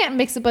disgusting. Like you can't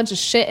mix a bunch of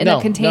shit in No,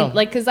 a container. no.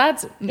 Like because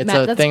that's It's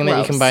that's a thing that you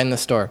gross. can buy in the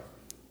store.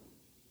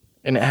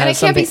 And it has And it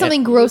can't be something.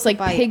 something gross like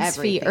buy pig's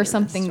everything feet in or the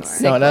something store.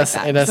 sick No, like it has,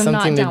 that, it has 'cause I'm not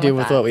something to down do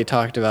with that. what we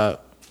talked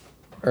about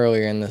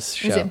earlier in this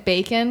show. Is it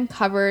bacon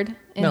covered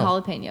in No.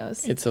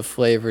 jalapenos? It's a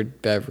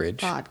flavored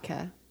beverage.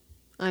 Vodka.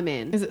 I'm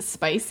in. Is it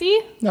spicy?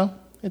 No,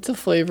 it's a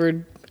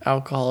flavored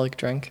alcoholic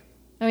drink.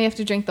 And we have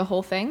to drink the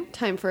whole thing?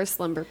 Time for a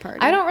slumber party.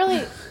 I don't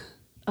really.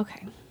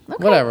 Okay.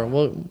 Whatever.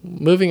 Well,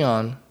 moving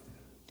on.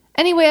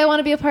 Anyway, I want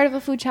to be a part of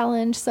a food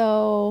challenge,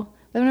 so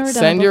I've never done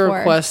Send it your before.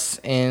 requests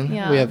in.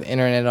 Yeah. We have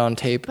internet on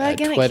tape But at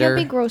again, it Twitter.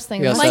 can't be gross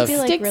things. We It also might have- be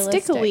like Stick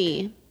realistic.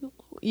 stickily.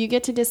 You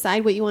get to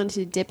decide what you want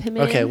to dip him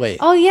in. Okay, wait.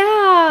 Oh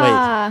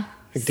yeah.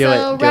 Do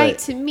so it. Do write it.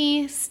 to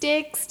me,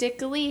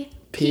 stickily.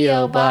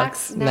 P.O.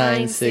 Box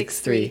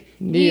 963,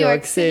 New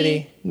York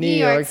City, New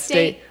York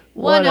State,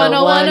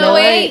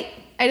 10108.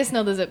 I just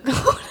know the zip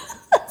code.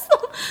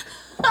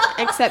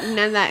 Except none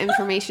of that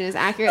information is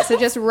accurate. So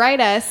just write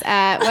us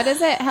at, what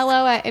is it?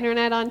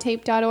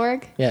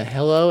 hello@internetontape.org. Yeah,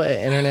 hello at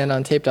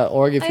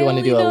internetontape.org if you I want to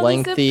only do know a the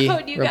lengthy zip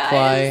code, you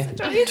reply. guys.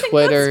 Don't you think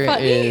Twitter that's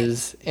funny?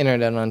 is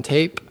Internet on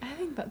Tape. I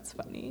think that's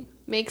funny.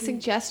 Make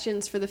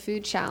suggestions for the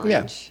food challenge.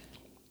 Yeah.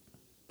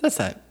 That's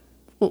that.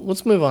 Well,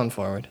 let's move on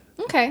forward.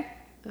 Okay.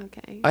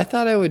 Okay. I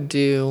thought I would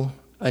do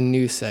a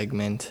new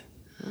segment.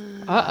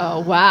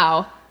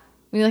 Wow.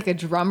 We need like a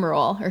drum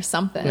roll or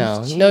something.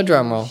 No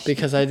drum roll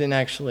because I didn't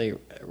actually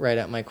right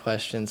at my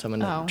question, so I'm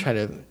going Oh. to try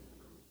to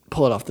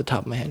pull it off the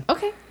top of my head.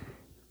 Okay.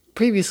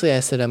 Previously, I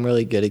said I'm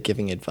really good at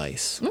giving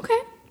advice. Okay.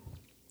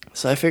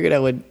 So I figured I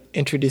would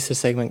introduce a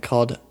segment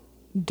called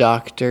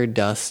Dr.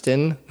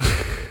 Dustin.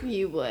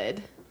 You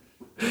would.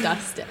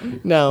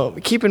 Dustin. Now,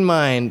 keep in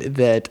mind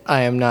that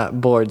I am not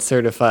board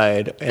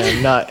certified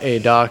and not a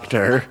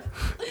doctor.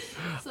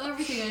 So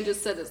everything I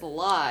just said is a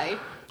lie.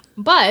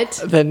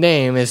 But The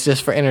name is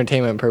just for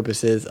entertainment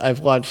purposes. I've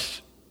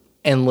watched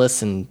and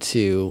listened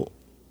to,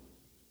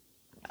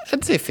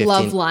 I'd say 15,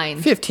 Loveline.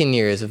 15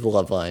 years of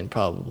Loveline,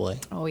 probably.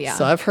 Oh, yeah.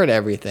 So I've heard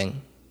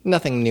everything.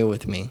 Nothing new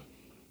with me.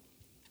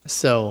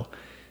 So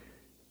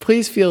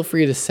please feel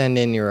free to send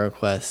in your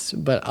requests,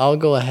 but I'll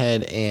go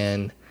ahead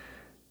and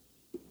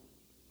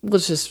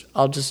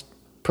I'll just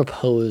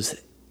propose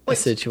a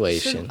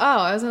situation.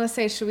 I was gonna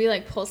say, should we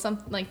like pull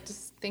something, like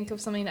just think of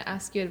something to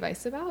ask you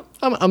advice about?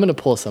 I'm going to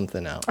pull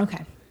something out.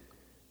 Okay.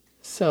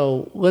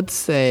 So let's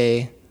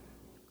say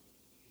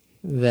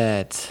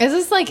that Is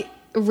this like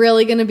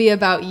really gonna be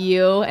about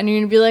you, and you're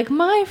gonna be like,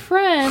 my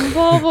friend,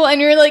 blah blah,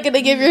 and you're like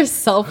gonna give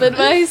yourself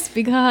advice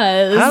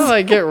because how do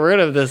I get rid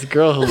of this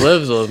girl who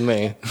lives with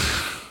me?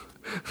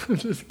 I'm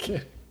just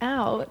kidding.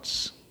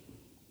 ouch.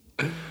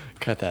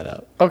 Cut that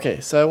out. Okay,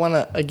 so I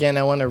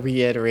want to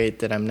reiterate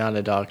that I'm not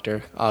a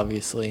doctor,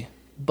 obviously,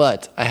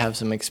 but I have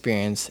some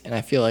experience, and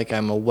I feel like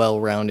I'm a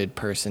well-rounded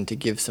person to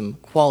give some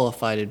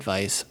qualified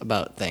advice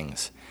about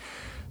things.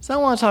 So I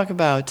want to talk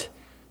about,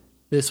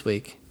 this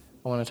week,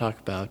 I want to talk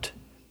about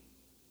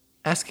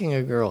asking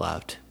a girl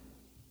out.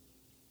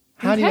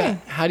 How do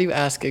you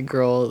ask a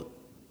girl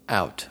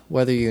out,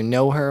 whether you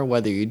know her,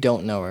 whether you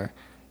don't know her?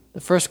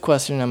 The first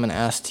question I'm going to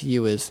ask to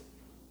you is,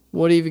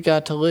 what have you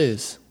got to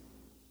lose?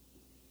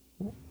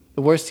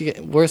 The worst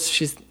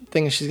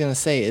thing she's going to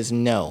say is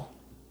no.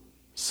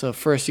 So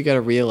first you got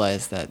to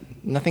realize that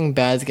nothing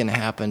bad's going to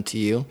happen to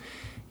you.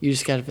 You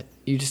just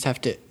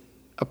have to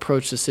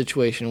approach the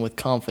situation with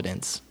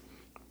confidence.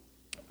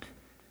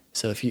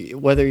 So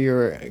whether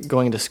you're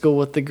going to school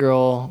with the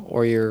girl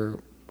or you're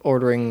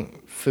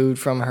ordering food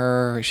from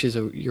her, or she's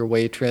your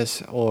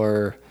waitress,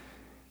 or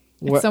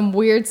It's some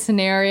weird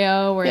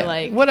scenario where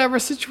like whatever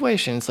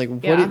situation, it's like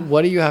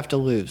what do you have to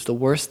lose? The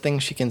worst thing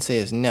she can say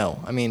is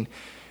no. I mean,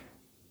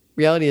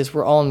 reality is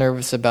we're all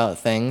nervous about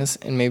things,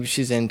 and maybe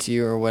she's into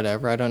you or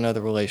whatever. I don't know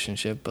the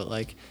relationship, but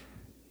like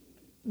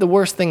the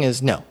worst thing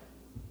is no,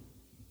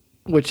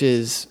 which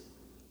is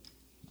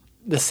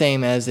the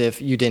same as if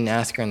you didn't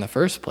ask her in the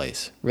first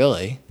place,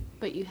 really.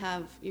 But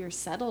you're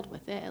settled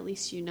with it. At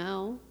least you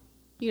know.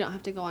 You don't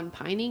have to go on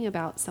pining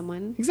about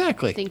someone.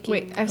 Exactly. Thinking,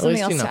 wait, I have At something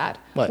least else you know. to add.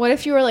 What?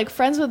 If you were like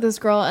friends with this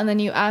girl and then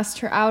you asked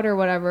her out or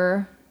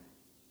whatever,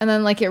 and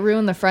then like it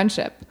ruined the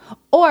friendship?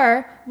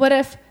 Or what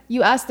if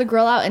you asked the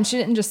girl out and she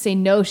didn't just say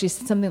no, she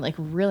said something like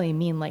really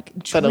mean, like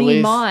But at dream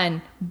least-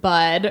 on,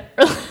 bud.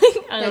 Or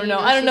like, I don't know.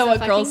 I don't know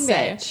what girls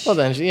say. Well,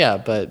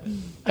 then, but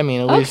I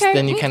mean, at least Okay,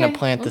 then you kind of okay.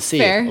 plant the That's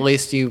seed. fair. At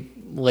least you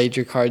laid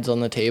your cards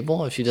on the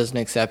table. If she doesn't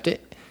accept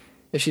it,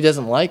 if she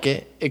doesn't like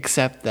it,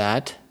 accept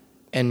that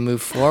and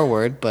move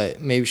forward.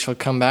 But maybe she'll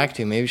come back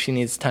to you. Maybe she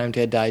needs time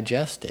to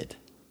digest it,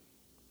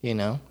 you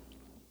know?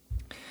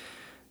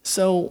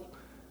 So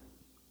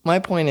my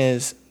point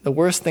is, the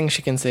worst thing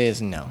she can say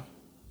is no.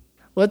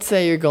 Let's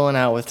say you're going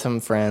out with some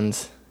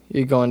friends.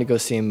 You're going to go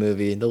see a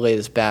movie, the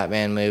latest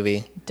Batman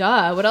movie.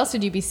 Duh. What else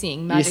would you be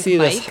seeing? Magic You see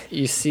Mike? this.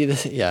 You see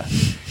this. Yeah.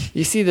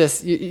 You see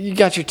this. You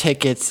got your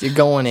tickets. You're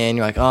going in.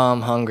 You're like, oh,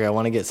 I'm hungry. I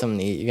want to get something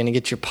to eat. You're gonna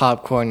get your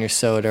popcorn, your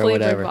soda, or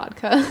Flavored whatever.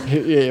 vodka.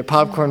 Your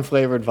popcorn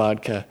flavored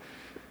vodka,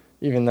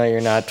 even though you're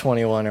not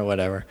 21 or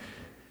whatever.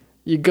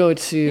 You go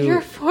to.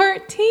 You're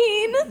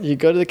 14. You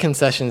go to the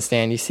concession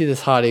stand. You see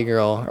this hottie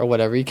girl or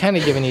whatever. You kind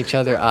of giving each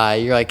other eye.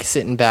 You're like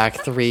sitting back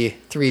three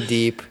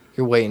deep.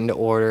 You're waiting to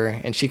order,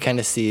 and she kind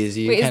of sees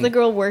you. Wait, is the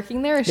girl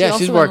working there? Or is she Yeah, also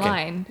she's in working.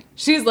 line?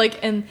 She's like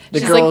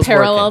she's girl like is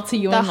parallel working. to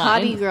you The in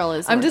line. hottie girl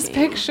is I'm just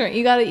working. picturing.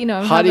 You got to,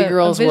 have Hottie a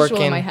girl's visual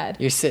working. in my head.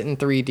 You're sitting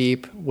 3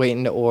 deep,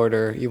 waiting to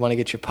order. You want to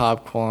get your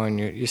popcorn,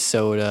 your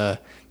soda.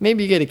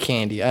 Maybe you get a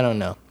candy. I don't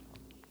know.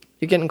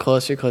 You're getting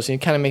closer. You're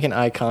kind of making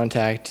eye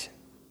contact.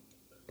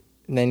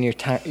 And then your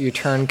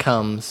turn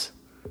comes.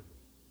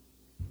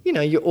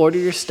 You order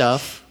your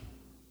stuff.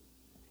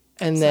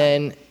 And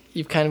then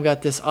you've kind of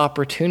got this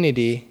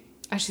opportunity.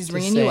 As she's to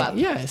ringing say, you up.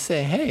 Yeah,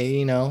 say,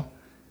 hey,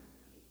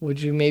 would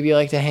you maybe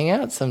like to hang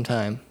out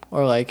sometime?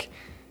 Or like,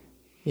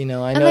 I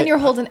know. And then you're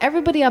holding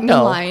everybody up in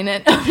No. line.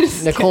 And I'm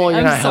just Nicole,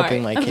 kidding. you're I'm not sorry.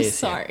 helping my I'm case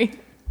here. sorry.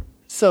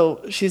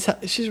 So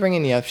she's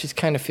ringing you up. She's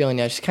kind of feeling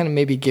you out. She's kind of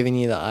maybe giving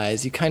you the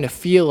eyes. You kind of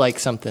feel like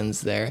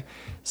something's there.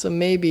 So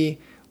maybe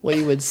what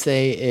you would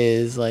say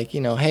is like,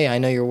 hey, I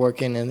know you're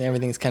working and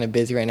everything's kind of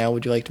busy right now.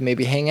 Would you like to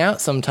maybe hang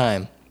out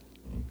sometime?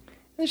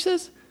 And she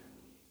says,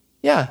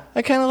 yeah,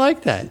 I kind of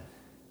like that.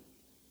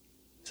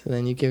 So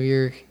then you give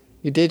your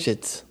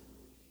digits.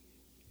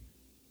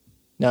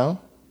 No?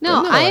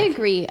 No, Doesn't I that work?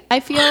 agree. I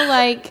feel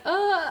like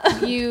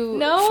you.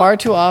 No. Far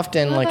too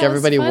often, Oh, like that was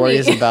everybody funny.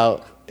 worries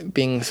about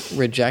being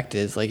rejected.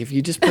 It's like if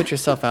you just put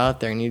yourself out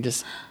there and you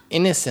just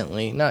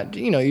innocently, not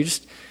you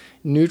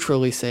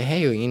neutrally say,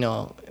 hey,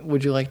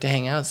 would you like to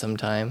hang out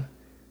sometime?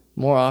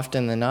 More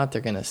often than not,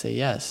 they're going to say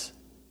yes.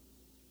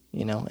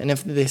 And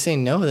if they say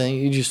no, then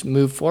you just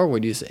move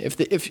forward. You say,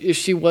 if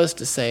she was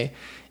to say,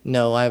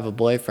 no, I have a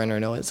boyfriend, or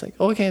no, it's like,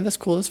 okay, that's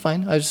cool, that's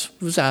fine. I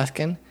just was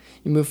asking.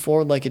 You move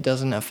forward like it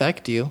doesn't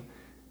affect you.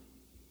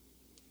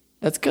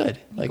 That's good.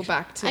 Go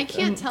back to I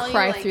can't tell you,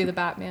 cry like, through the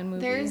Batman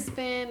movie. There's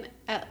been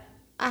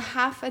a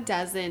half a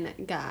dozen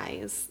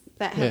guys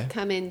that have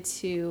come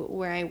into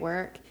where I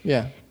work.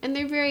 Yeah. And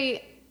they're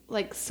very,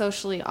 like,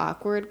 socially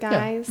awkward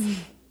guys.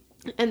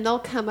 Yeah. And they'll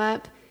come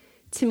up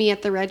to me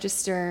at the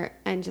register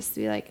and just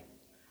be like,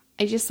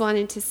 I just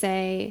wanted to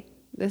say,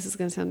 this is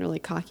going to sound really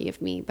cocky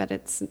of me, but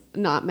it's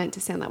not meant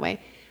to sound that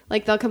way.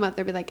 Like, they'll come up,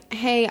 they'll be like,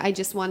 hey, I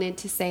just wanted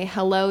to say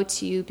hello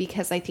to you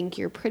because I think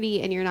you're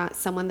pretty and you're not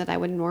someone that I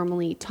would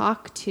normally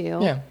talk to.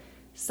 Yeah.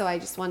 So I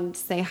just wanted to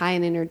say hi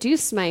and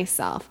introduce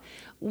myself,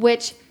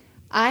 which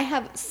I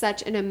have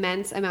such an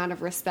immense amount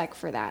of respect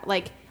for that.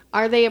 Like,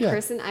 are they a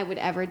person I would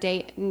ever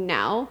date?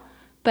 No.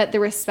 But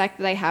the respect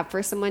that I have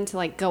for someone to,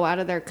 like, go out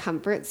of their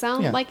comfort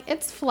zone, like,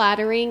 it's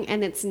flattering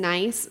and it's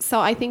nice. So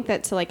I think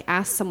that to, like,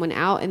 ask someone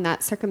out in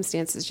that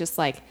circumstance is just,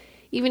 like,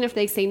 even if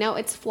they say no,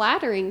 it's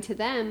flattering to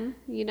them,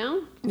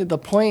 The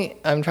point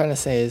I'm trying to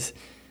say is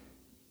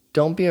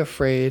don't be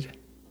afraid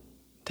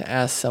to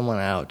ask someone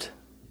out,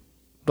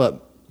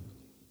 but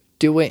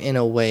do it in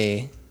a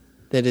way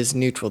that is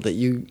neutral, that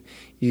you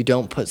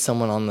don't put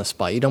someone on the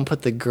spot. You don't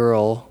put the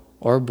girl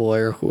or boy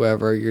or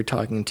whoever you're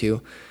talking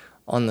to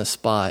on the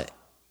spot.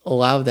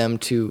 Allow them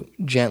to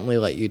gently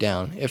let you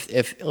down.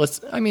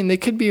 They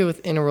could be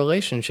in a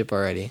relationship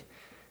already,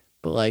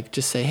 but, like,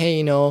 just say,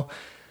 hey,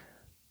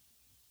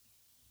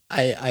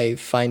 I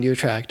find you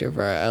attractive,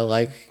 or I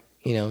like,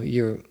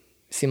 you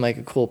seem like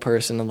a cool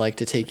person. I'd like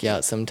to take you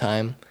out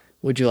sometime.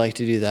 Would you like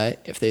to do that?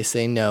 If they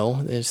say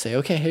no, then say,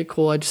 okay, hey,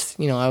 cool. I just,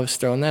 I was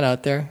throwing that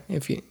out there.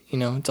 If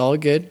it's all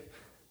good.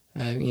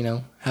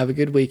 Have a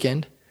good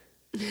weekend.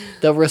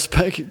 They'll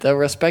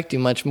respect you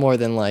much more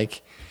than,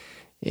 like,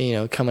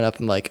 coming up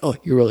and like, oh,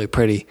 you're really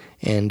pretty,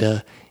 and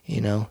that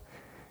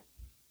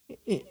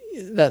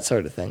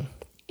sort of thing.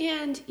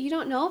 And you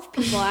don't know if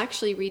people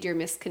actually read your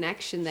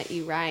misconnection that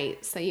you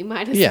write, so you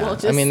might as well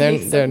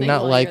just they're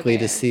not likely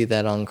to see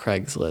that on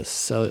Craigslist.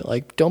 So,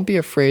 like, don't be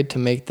afraid to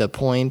make the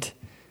point,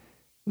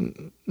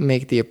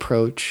 make the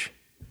approach,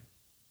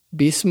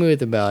 be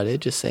smooth about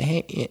it. Just say,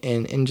 hey,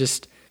 and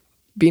just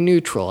be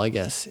neutral, I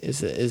guess,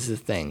 is the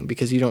thing,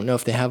 because you don't know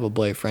if they have a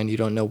boyfriend. You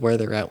don't know where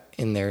they're at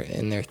in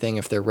their thing,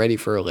 if they're ready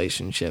for a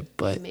relationship.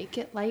 But make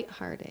it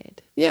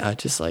lighthearted. Yeah,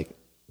 just, like,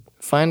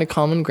 find a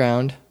common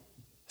ground.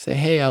 Say,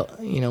 hey,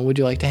 would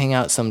you like to hang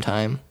out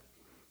sometime?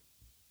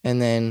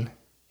 And then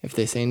if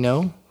they say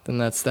no, then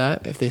that's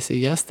that. If they say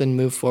yes, then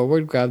move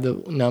forward, grab the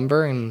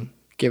number, and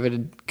give it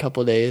a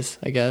couple days,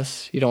 I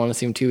guess. You don't want to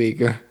seem too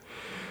eager.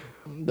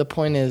 The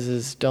point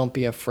is don't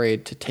be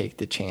afraid to take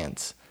the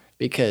chance,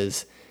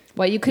 because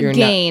what you could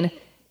gain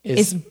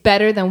is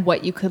better than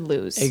what you could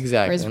lose.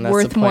 Exactly. Or is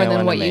worth more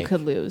than what you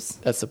could lose.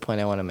 That's the point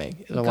I want to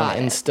make. I want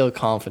to instill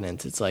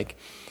confidence. It's like,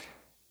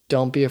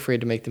 don't be afraid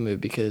to make the move,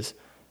 because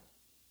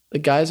the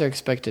guys are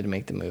expected to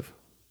make the move.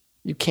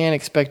 You can't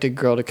expect a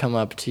girl to come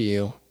up to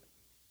you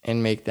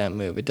and make that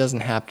move. It doesn't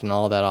happen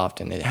all that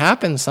often. It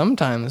happens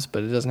sometimes,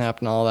 but it doesn't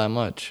happen all that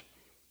much.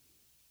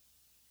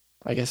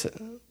 I guess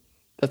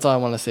that's all I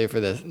want to say for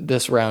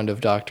this round of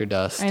Dr.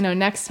 Dust. I know.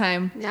 Next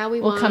time, now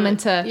we'll come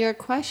into your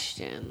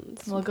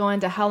questions. We'll go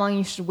into how long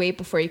you should wait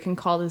before you can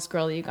call this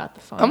girl you got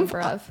the phone number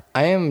of.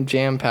 I am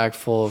jam-packed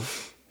full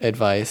of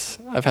advice.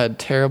 I've had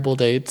terrible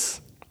dates.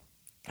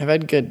 I've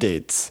had good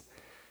dates.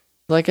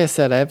 Like I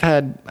said,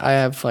 I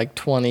have like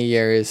 20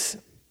 years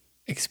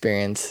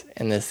experience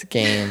in this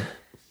game.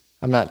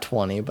 I'm not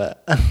 20,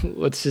 but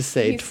let's just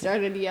say you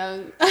started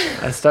young.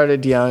 I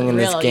started young in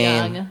this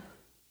game. Young.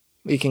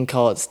 We can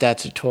call it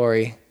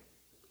statutory.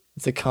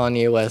 It's a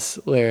Kanye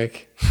West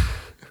lyric.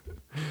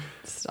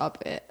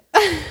 Stop it.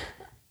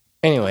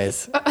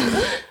 Anyways,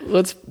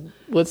 let's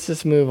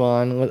just move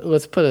on.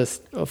 Let's put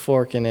a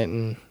fork in it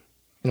and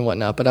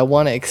whatnot. But I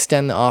want to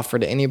extend the offer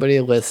to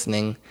anybody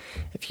listening.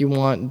 If you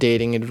want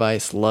dating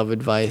advice, love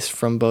advice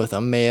from both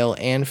a male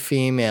and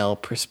female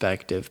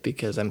perspective,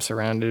 because I'm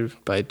surrounded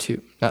by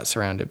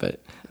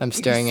I'm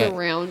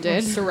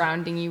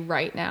surrounding you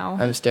right now.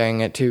 I'm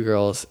staring at two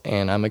girls,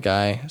 and I'm a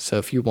guy. So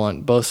if you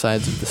want both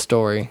sides of the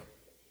story,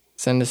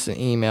 send us an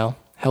email,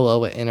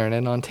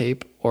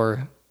 hello@internetontape,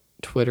 or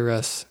Twitter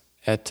us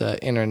at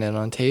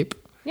internetontape.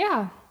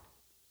 Yeah.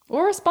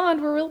 Or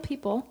respond. We're real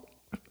people.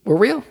 We're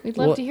real. We'd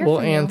love to hear from you.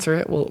 We'll answer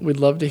it. We'd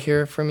love to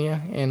hear from you,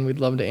 and we'd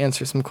love to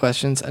answer some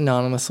questions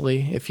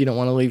anonymously. If you don't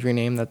want to leave your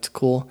name, that's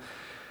cool.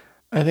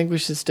 I think we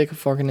should stick a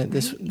fork in it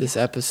this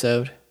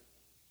episode.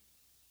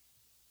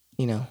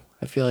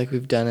 I feel like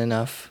we've done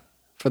enough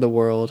for the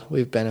world.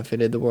 We've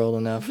benefited the world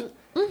enough.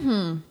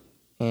 Mm-hmm.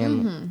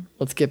 And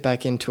let's get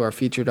back into our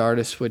featured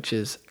artist, which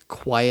is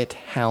Quiet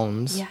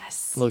Hounds.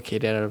 Yes.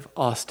 Located out of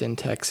Austin,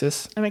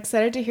 Texas. I'm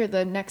excited to hear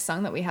the next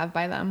song that we have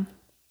by them.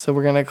 So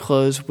we're going to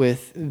close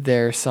with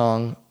their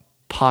song,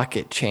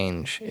 Pocket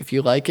Change. If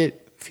you like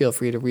it, feel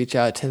free to reach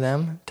out to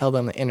them. Tell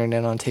them the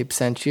Internet on Tape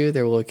sent you.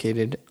 They're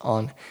located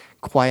on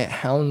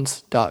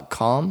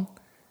quiethounds.com.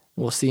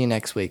 We'll see you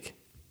next week.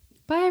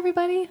 Bye,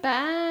 everybody.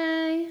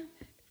 Bye.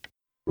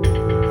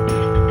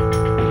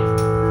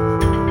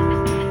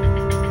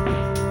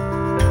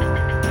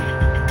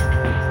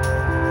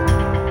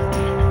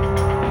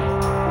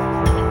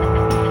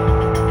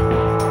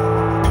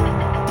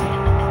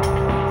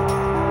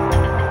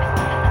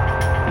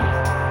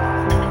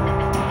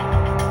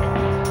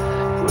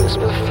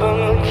 Whisper from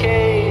the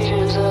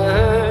cages, I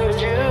heard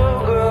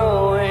you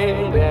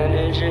growing.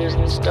 Bandages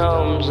and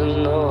stones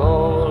in the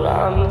hole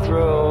I'm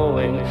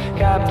throwing.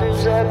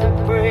 Captives at the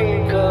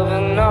brink of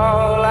an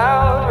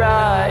all-out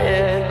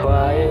riot.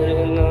 Quiet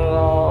in the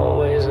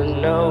hallways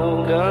and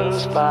no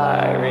guns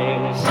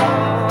firing. So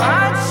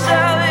I'd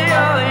sell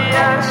your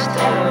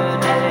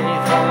yesterday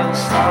for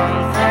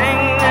something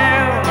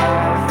new,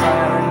 my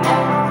friend.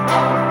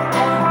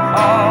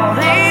 All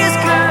these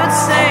good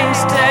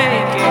saints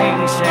taking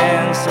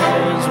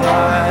chances,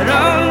 why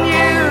don't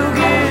you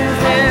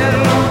give in?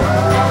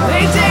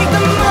 They take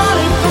the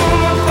money from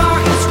my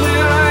pockets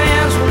when our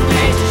hands were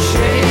made to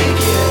shake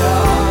it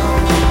off.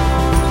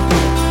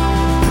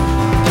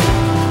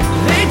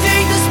 They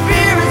take the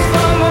spirits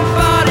from our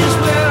bodies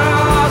when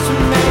our hearts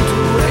were made to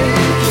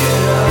wake it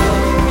up.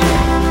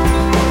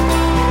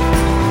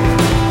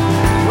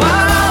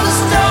 While all the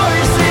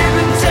stories they've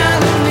been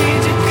telling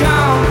need to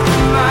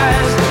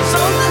compromise,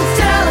 something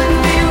telling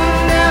me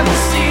we'll never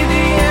see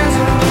the ends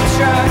of the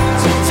try.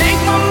 So take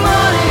my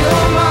money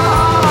or my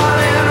heart,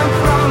 and I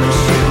promise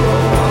you I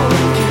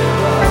won't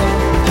give up.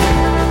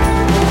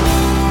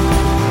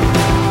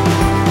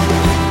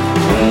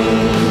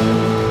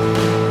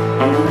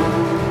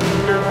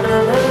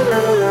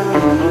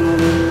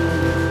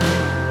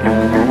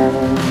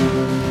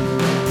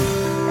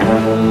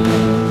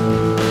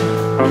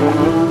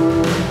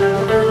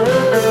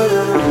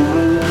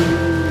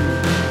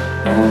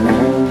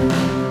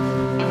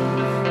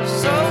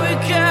 So we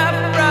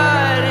kept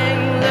writing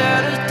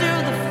letters to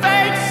the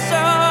fates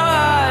so I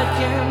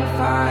can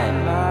find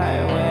my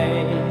way.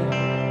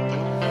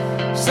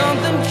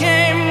 Something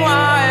came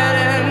wide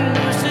and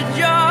you said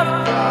your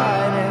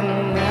pride, and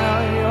now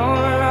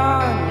you're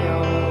on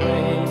your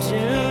way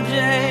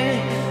today,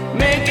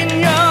 making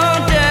your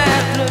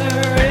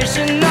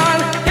declaration on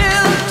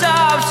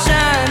hilltops,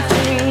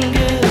 chanting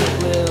good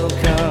will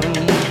come,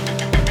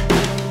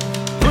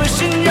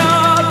 pushing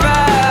your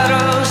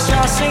battles,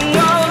 crossing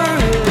over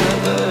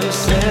rivers,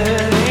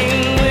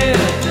 sailing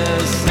with the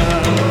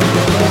sun.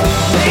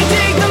 They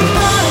take the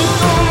money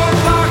from our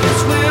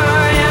pockets when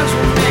our hands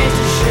were made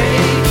to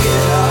shake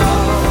it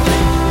off.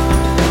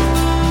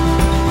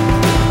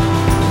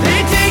 They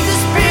take the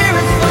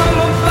spirits from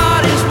our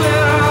bodies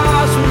when our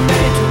hearts were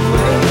made to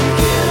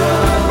wake it up.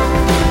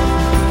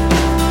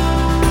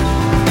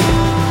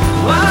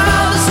 While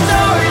all the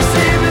stories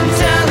they've been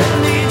telling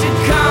need to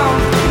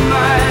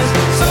compromise,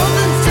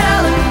 something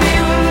telling me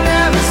we'll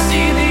never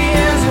see the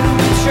ends if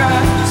we try.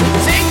 So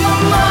take my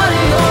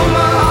money or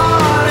my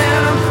heart,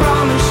 and I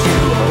promise you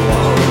I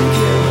won't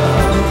give up.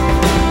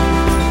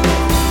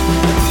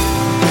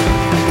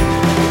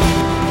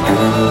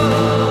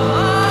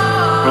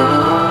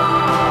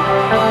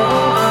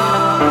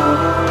 Take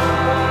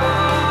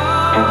my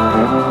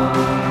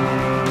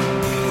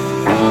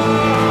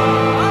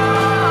money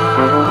or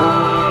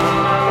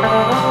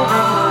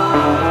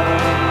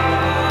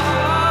my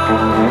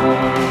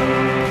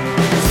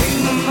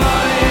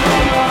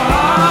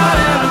heart,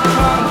 and I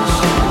promise you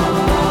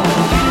I won't give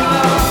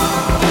up.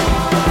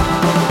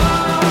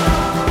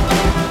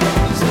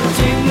 So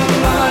take my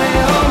money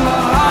or my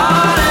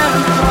heart, and I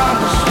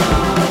promise you I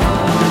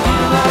won't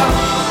give up.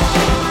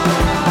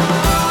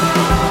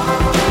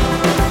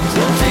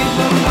 So take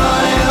my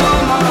money or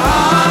my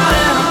heart,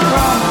 and I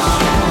promise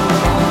you I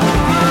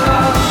won't give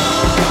up.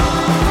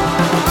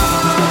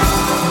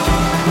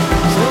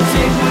 So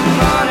take my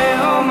money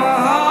or my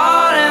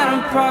heart, and I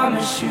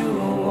promise you I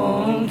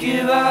won't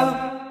give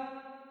up.